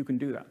 you can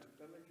do that.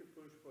 Then make you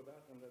push for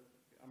that, and that,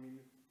 I mean,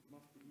 it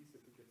must be easy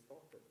to get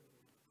started.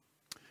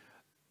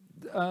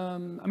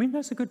 I mean,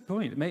 that's a good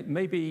point.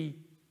 Maybe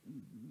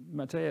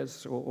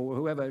Matthias or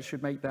whoever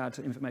should make that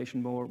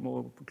information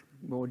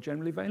more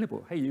generally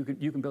available. Hey,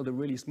 you can build a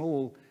really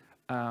small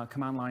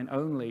command line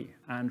only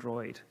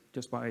Android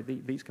just by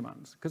these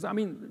commands. Because I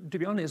mean, to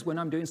be honest, when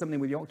I'm doing something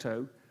with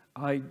Yocto,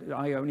 I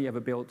only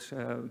ever built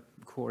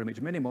core image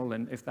minimal,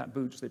 and if that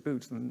boots, it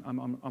boots, then I'm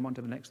on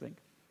to the next thing.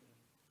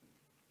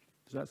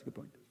 So that's a good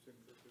point.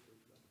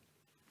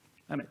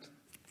 Amit.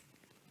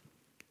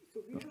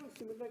 So we have a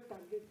similar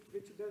target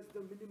which does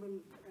the minimal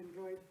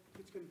Android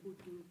which can boot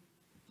to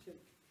shell.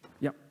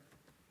 Yeah.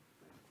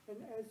 And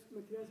as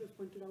Matthias has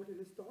pointed out in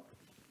his talk,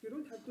 you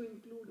don't have to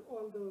include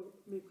all the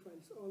make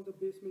files, all the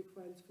base make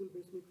files, full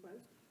base make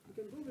files. You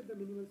can go with the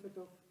minimal set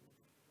of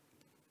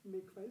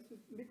make files. So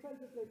make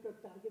files is like a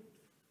target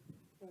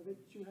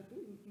which you have to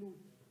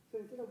include. So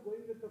instead of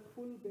going with the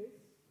full base,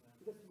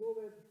 just go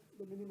with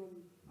the minimal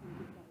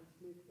input files,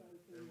 make files.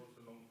 It was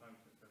a long time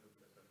since I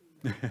looked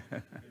at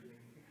that.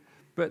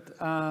 But,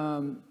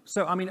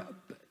 so, I mean,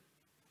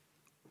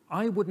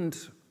 I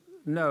wouldn't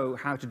know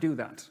how to do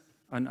that,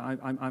 and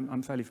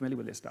I'm fairly familiar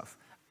with this stuff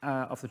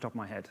off the top of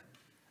my head.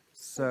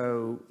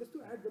 So, just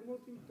to add one more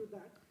thing to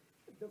that,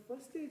 the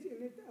first stage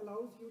in it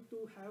allows you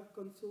to have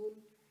console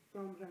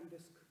from RAM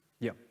disk.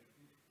 yeah,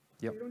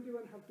 So you don't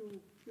even have to,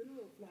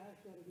 flash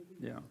or anything.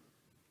 yeah.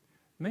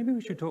 Maybe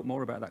we should talk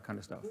more about that kind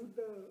of stuff. Boot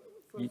the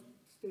first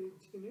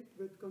stage in it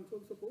with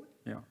console support,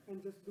 Yeah,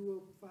 and just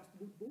do a fast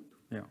boot,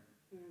 yeah.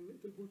 and it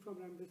will boot from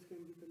RAM disk, and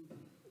you can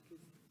at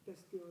least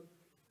test your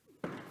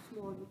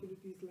small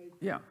utilities like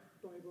Yeah.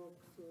 Toybox.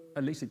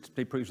 At least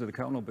it proves that the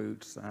kernel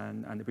boots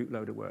and the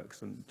bootloader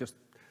works. And just,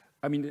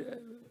 I mean,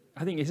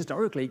 I think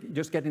historically,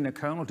 just getting a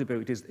kernel to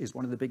boot is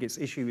one of the biggest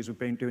issues with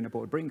doing a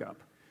board bring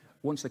up.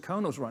 Once the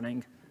kernel's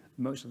running,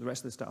 most of the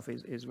rest of the stuff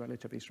is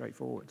relatively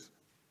straightforward.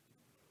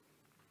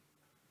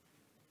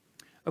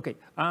 Okay,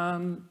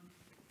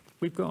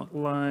 we've got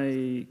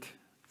like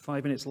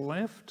 5 minutes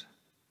left.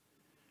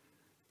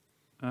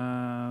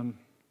 I'm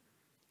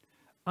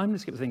going to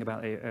skip the thing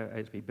about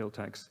AOSP build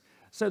tags.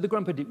 So the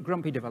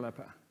grumpy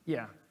developer,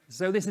 yeah.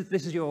 So this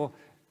is your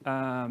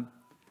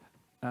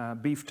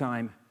beef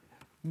time.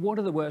 What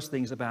are the worst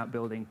things about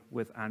building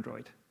with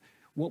Android?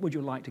 What would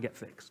you like to get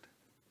fixed?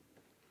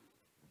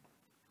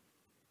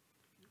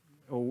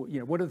 Or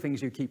what are the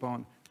things you keep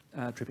on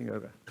tripping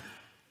over?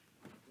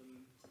 The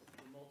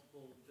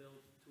multiple build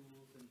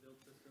tools and build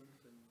systems,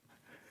 and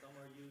some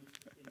are used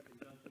in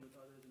conjunction with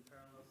others in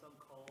parallel. Some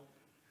call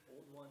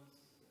old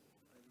ones.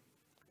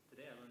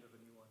 Today I learned of a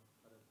new one,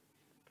 out of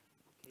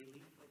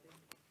K-Leaf, I think.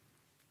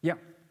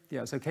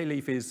 Yeah. So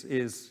K-Leaf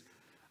is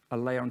a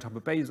layer on top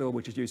of Bazel,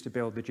 which is used to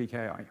build the GKI.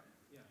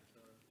 Yeah, so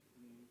I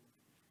mean,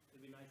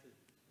 it'd be nice if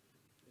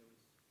there was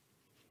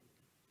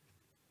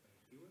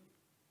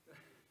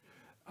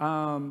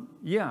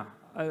Yeah,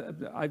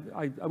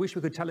 I wish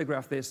we could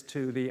telegraph this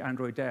to the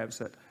Android devs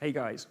that, hey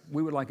guys,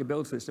 we would like a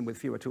build system with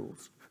fewer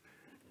tools.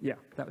 Yeah,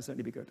 that would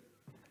certainly be good.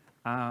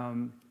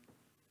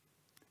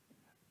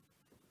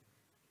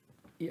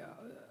 Yeah,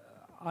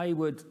 I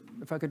would,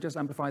 if I could just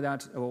amplify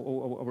that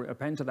or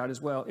append to that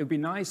as well, it would be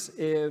nice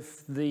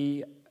if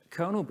the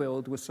kernel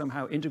build was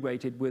somehow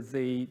integrated with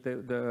the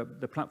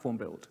platform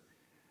build.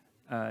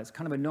 It's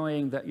kind of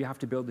annoying that you have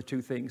to build the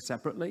two things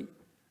separately.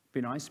 It'd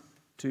be nice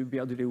to be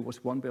able to do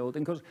what's one build.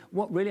 And because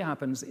what really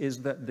happens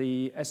is that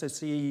the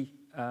SSC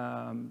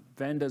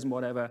vendors and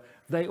whatever,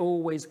 they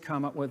always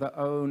come up with their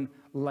own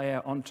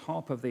layer on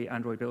top of the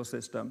Android build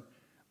system,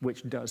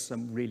 which does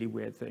some really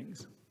weird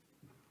things.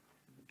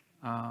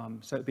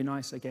 So it'd be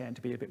nice, again,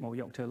 to be a bit more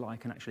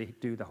Yocto-like and actually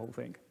do the whole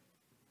thing.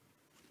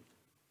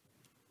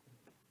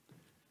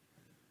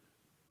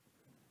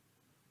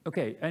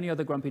 Okay, any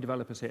other grumpy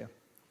developers here?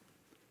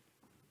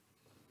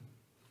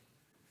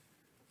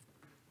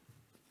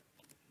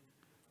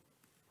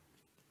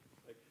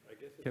 I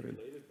guess it's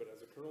related, but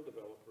as a kernel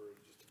developer,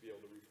 just to be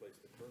able to replace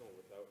the kernel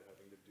without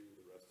having to do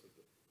the rest of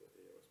the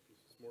AOSP,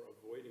 it's more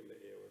avoiding the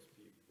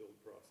AOSP build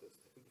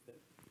process than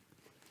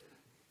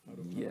how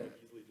to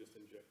easily just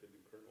inject a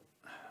new kernel.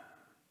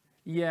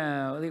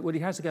 Yeah, well,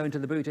 it has to go into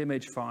the boot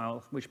image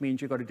file, which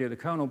means you've got to do the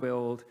kernel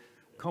build,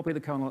 copy the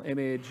kernel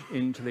image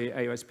into the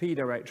AOSP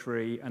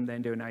directory, and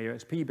then do an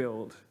AOSP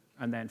build,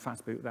 and then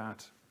fast boot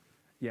that.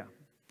 Yeah.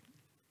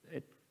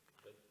 That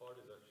part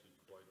is actually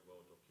quite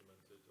well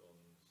documented on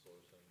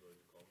source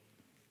Android.com,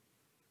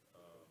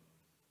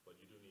 but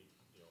you do need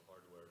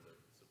hardware that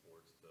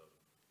supports the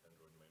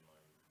Android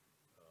mainline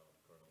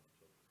kernel,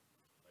 so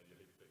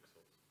ideally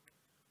pixels.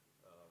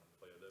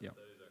 But yeah,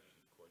 that is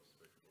actually quite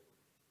straightforward.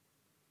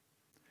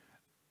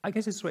 I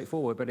guess it's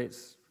straightforward, but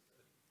it's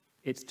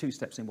two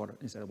steps in one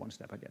instead of one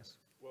step, I guess.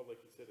 Well, like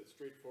you said, it's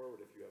straightforward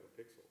if you have a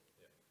pixel.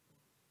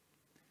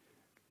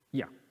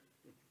 Yeah,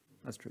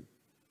 that's true.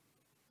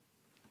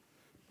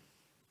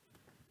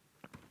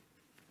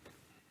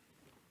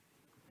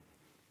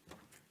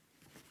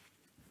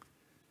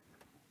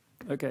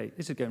 Okay,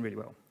 this is going really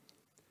well.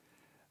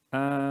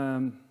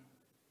 Have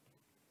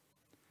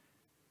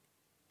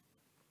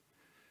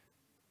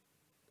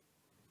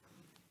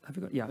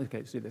we got? Yeah, okay,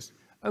 let's do this.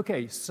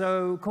 Okay,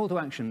 so call to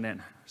action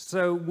then.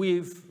 So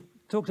we've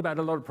talked about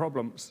a lot of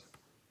problems.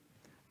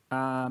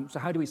 So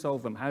how do we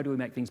solve them? How do we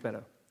make things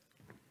better?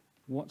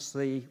 What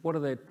are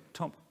the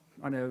top,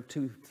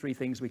 2, 3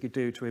 things we could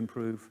do to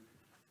improve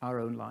our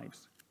own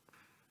lives?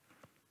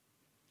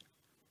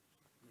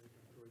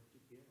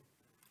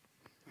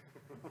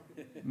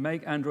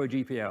 Make Android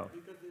GPL.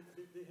 Because they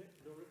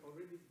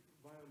already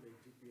violate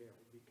GPL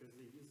because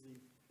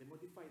they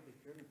modify the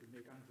kernel to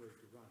make Android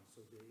to run.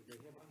 So they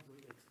have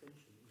Android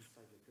extension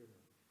inside the kernel.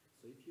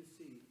 So if you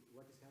see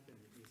what is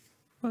happening is...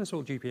 Well, that's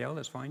all GPL,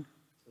 that's fine.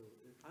 So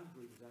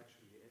Android is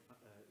actually is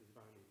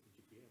violating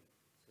GPL.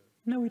 So.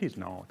 No, it is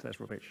not. That's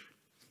rubbish.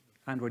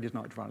 Android is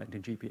not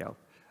violating GPL.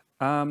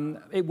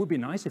 It would be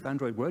nice if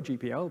Android were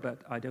GPL,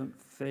 but I don't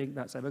think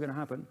that's ever going to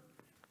happen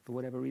for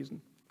whatever reason.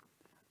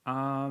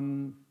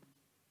 But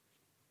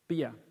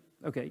yeah,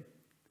 okay.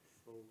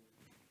 So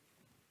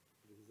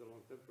this is a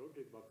long-term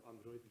project, but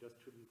Android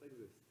just shouldn't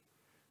exist.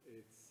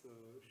 It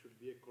should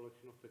be a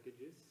collection of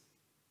packages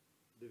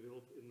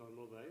developed in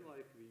normal way,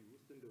 like we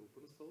used in the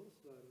open source,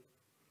 where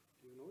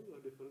you have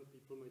different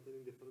people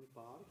maintaining different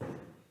parts,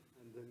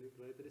 and then you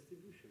create a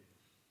distribution.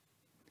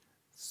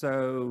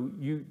 So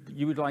you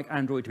would like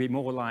Android to be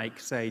more like,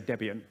 say,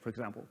 Debian, for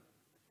example?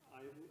 I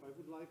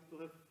would like to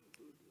have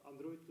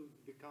Android to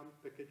become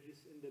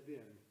packages in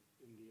Debian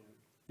in the end.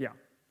 Yeah.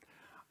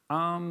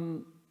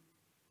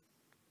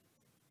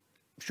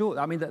 Sure,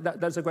 I mean,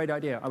 that's a great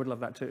idea. I would love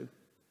that too.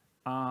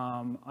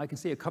 I can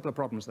see a couple of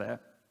problems there.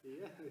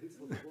 Yeah, it's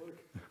a lot of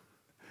work.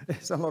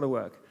 It's a lot of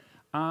work.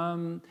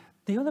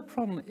 The other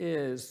problem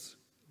is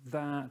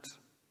that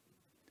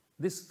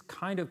this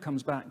kind of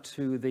comes back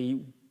to the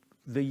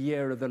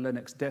year of the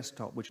Linux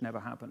desktop, which never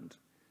happened.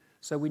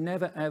 So we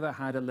never, ever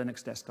had a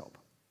Linux desktop.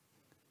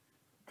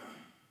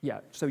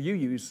 Yeah, so you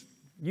use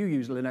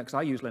Linux,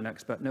 I use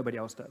Linux, but nobody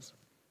else does.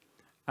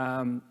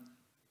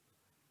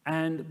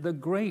 And the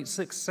great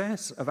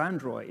success of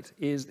Android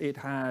is it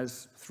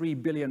has 3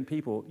 billion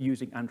people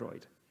using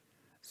Android.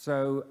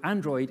 So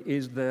Android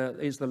is the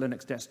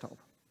Linux desktop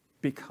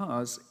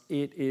because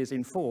it is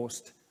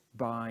enforced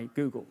by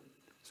Google.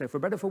 So for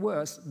better or for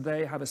worse,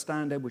 they have a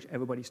standard which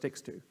everybody sticks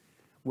to.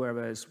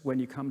 Whereas when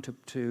you come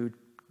to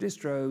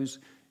distros,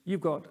 you've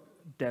got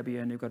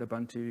Debian, you've got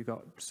Ubuntu, you've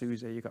got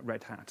SUSE, you've got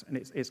Red Hat, and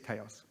it's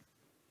chaos.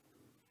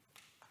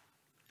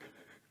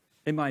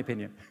 In my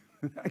opinion.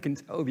 I can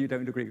tell you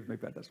don't agree with me,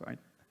 but that's fine.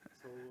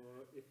 So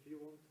if you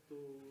want to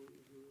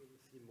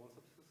see more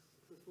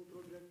successful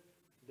project,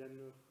 then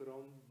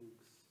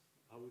Chromebooks,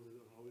 how is it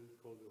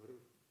called?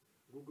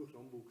 Google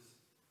Chromebooks.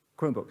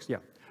 Chromebooks, yeah.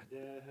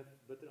 They have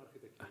better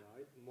architecture,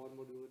 right? More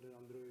modular than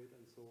Android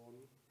and so on.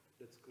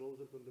 That's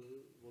closer to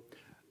this.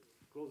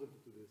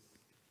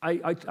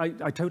 I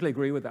totally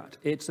agree with that.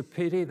 It's a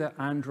pity that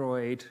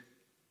Android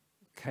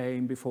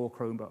came before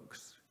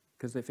Chromebooks.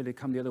 Because if it had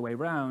come the other way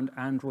around,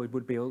 Android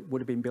would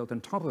have been built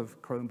on top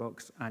of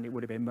Chromebooks, and it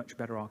would have been much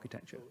better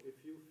architecture. So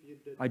if you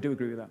feel that I do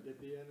agree with that.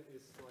 Debian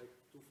is like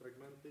too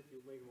fragmented,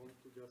 you may want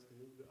to just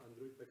move the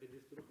Android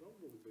packages to the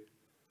Chromebook bit.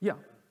 Yeah.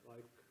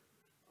 Like,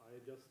 I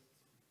just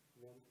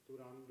want to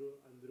run the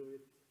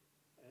Android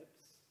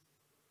apps.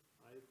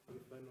 I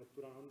prefer not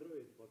to run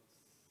Android, but...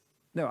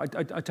 No, I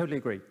totally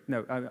agree.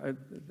 No,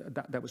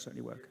 that would certainly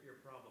work. Your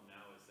problem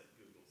now is that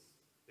Google's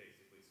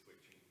basically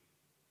switching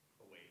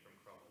away from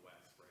Chrome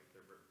OS, right?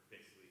 They're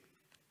basically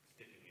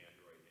sticking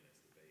Android in as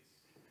the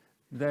base.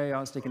 They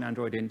are sticking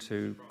Android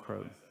into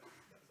Chrome.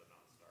 That's a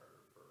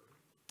non-starter for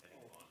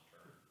any long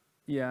term.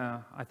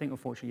 Yeah, I think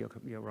unfortunately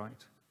you're right.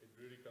 It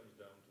really comes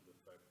down to the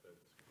fact that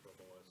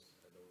Chrome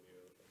OS had only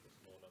a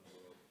small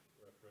number of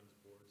reference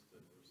boards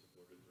that were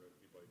supported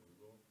directly by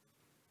Google,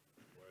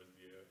 whereas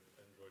the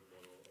Android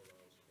model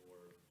allows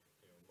for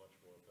much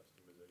more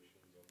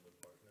customizations on the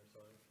partner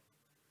side.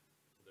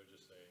 So they're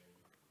just saying,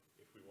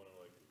 if we want to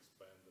like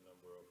expand the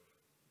number of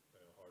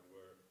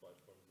hardware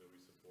platforms that we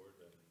support,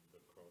 then the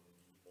Chrome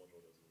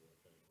model doesn't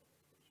work anymore,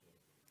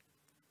 unfortunately.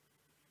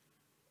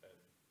 And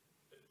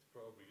it's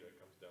probably that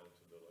comes down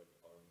to the like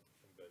ARM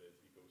embedded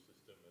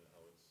ecosystem and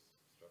how it's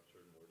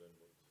structured more than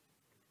what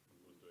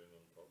Google's doing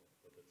on top,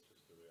 but that's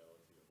just the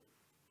reality of it.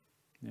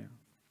 Yeah.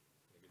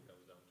 I think it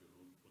comes down to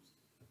who puts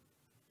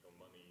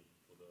money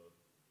for the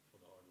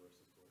hardware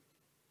support.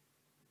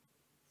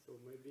 So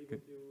maybe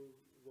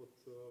what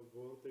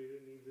World really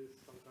needs is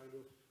some kind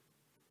of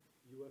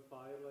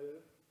UEFI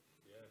layer.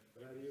 Yeah.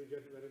 Where you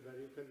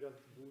can just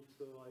boot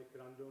like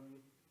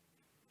random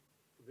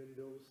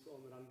Windows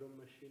on random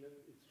machine and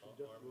it should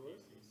just ARM work.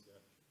 PCs,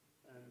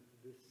 yeah. And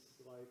this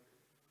like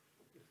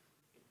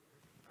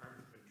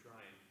ARM's been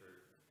trying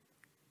for,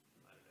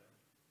 I don't know,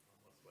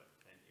 almost what,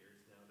 10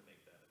 years now to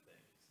make that a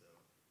thing, so.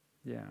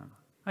 Yeah,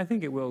 I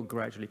think it will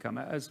gradually come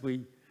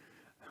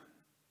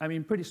I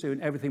mean, pretty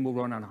soon everything will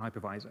run on a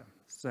hypervisor.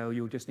 So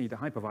you'll just need a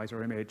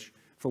hypervisor image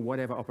for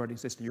whatever operating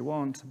system you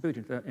want, boot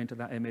into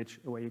that image,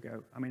 away you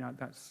go. I mean,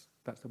 that's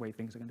the way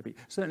things are going to be.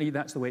 Certainly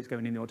that's the way it's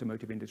going in the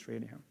automotive industry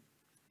anyhow.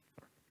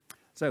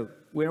 So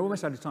we're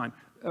almost out of time.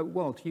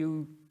 Walt,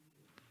 you...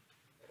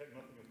 I had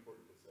nothing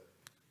important to say.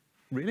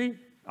 Really?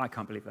 I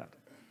can't believe that.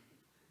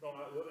 No,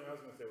 the other thing I was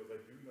going to say was I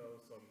do know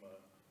some,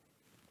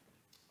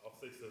 I'll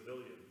say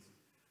civilians,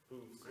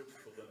 who switched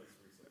to Linux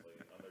recently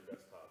on their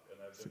desktop,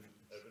 and I've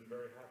been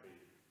very happy,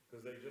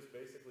 because they just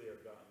basically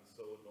have gotten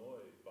so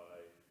annoyed by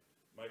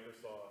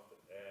Microsoft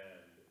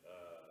and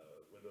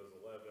Windows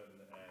 11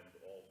 and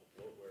all the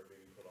bloatware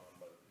being put on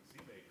by the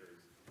PC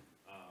makers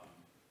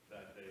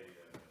that they,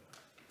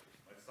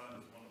 my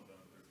son is one of them,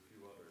 there's a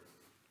few others,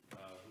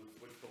 who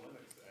switched to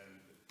Linux, and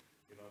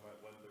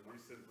when the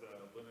recent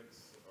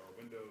Linux or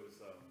Windows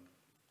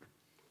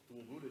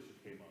dual boot issue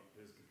came up,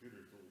 his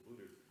computer dual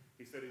booted,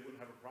 he said he wouldn't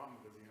have a problem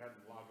because he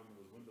hadn't logged into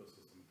his Windows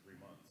system in 3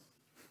 months.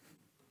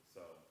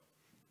 So,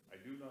 I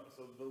do know,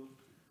 so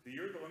the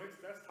year of the Linux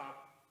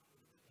desktop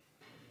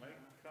might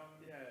come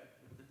yet.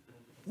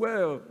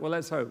 Well,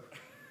 let's hope.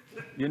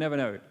 You never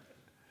know.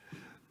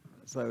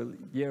 So,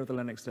 year of the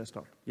Linux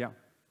desktop, yeah.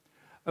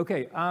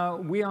 Okay,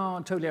 we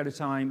are totally out of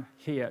time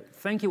here.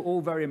 Thank you all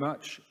very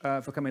much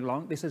for coming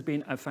along. This has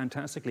been a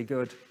fantastically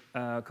good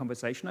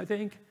conversation, I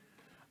think.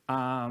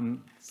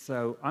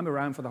 So I'm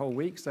around for the whole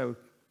week, so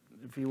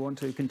if you want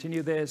to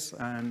continue this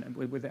and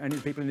with any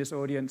people in this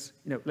audience,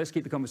 let's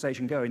keep the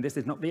conversation going. This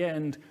is not the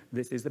end,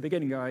 this is the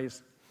beginning,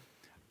 guys.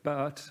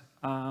 But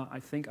I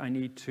think I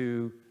need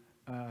to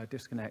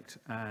disconnect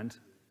and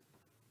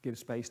give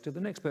space to the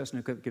next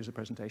person who gives a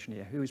presentation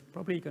here, who is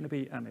probably going to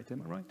be Amit,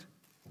 am I right?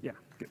 Yeah,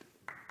 good.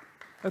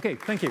 Okay,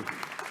 thank you.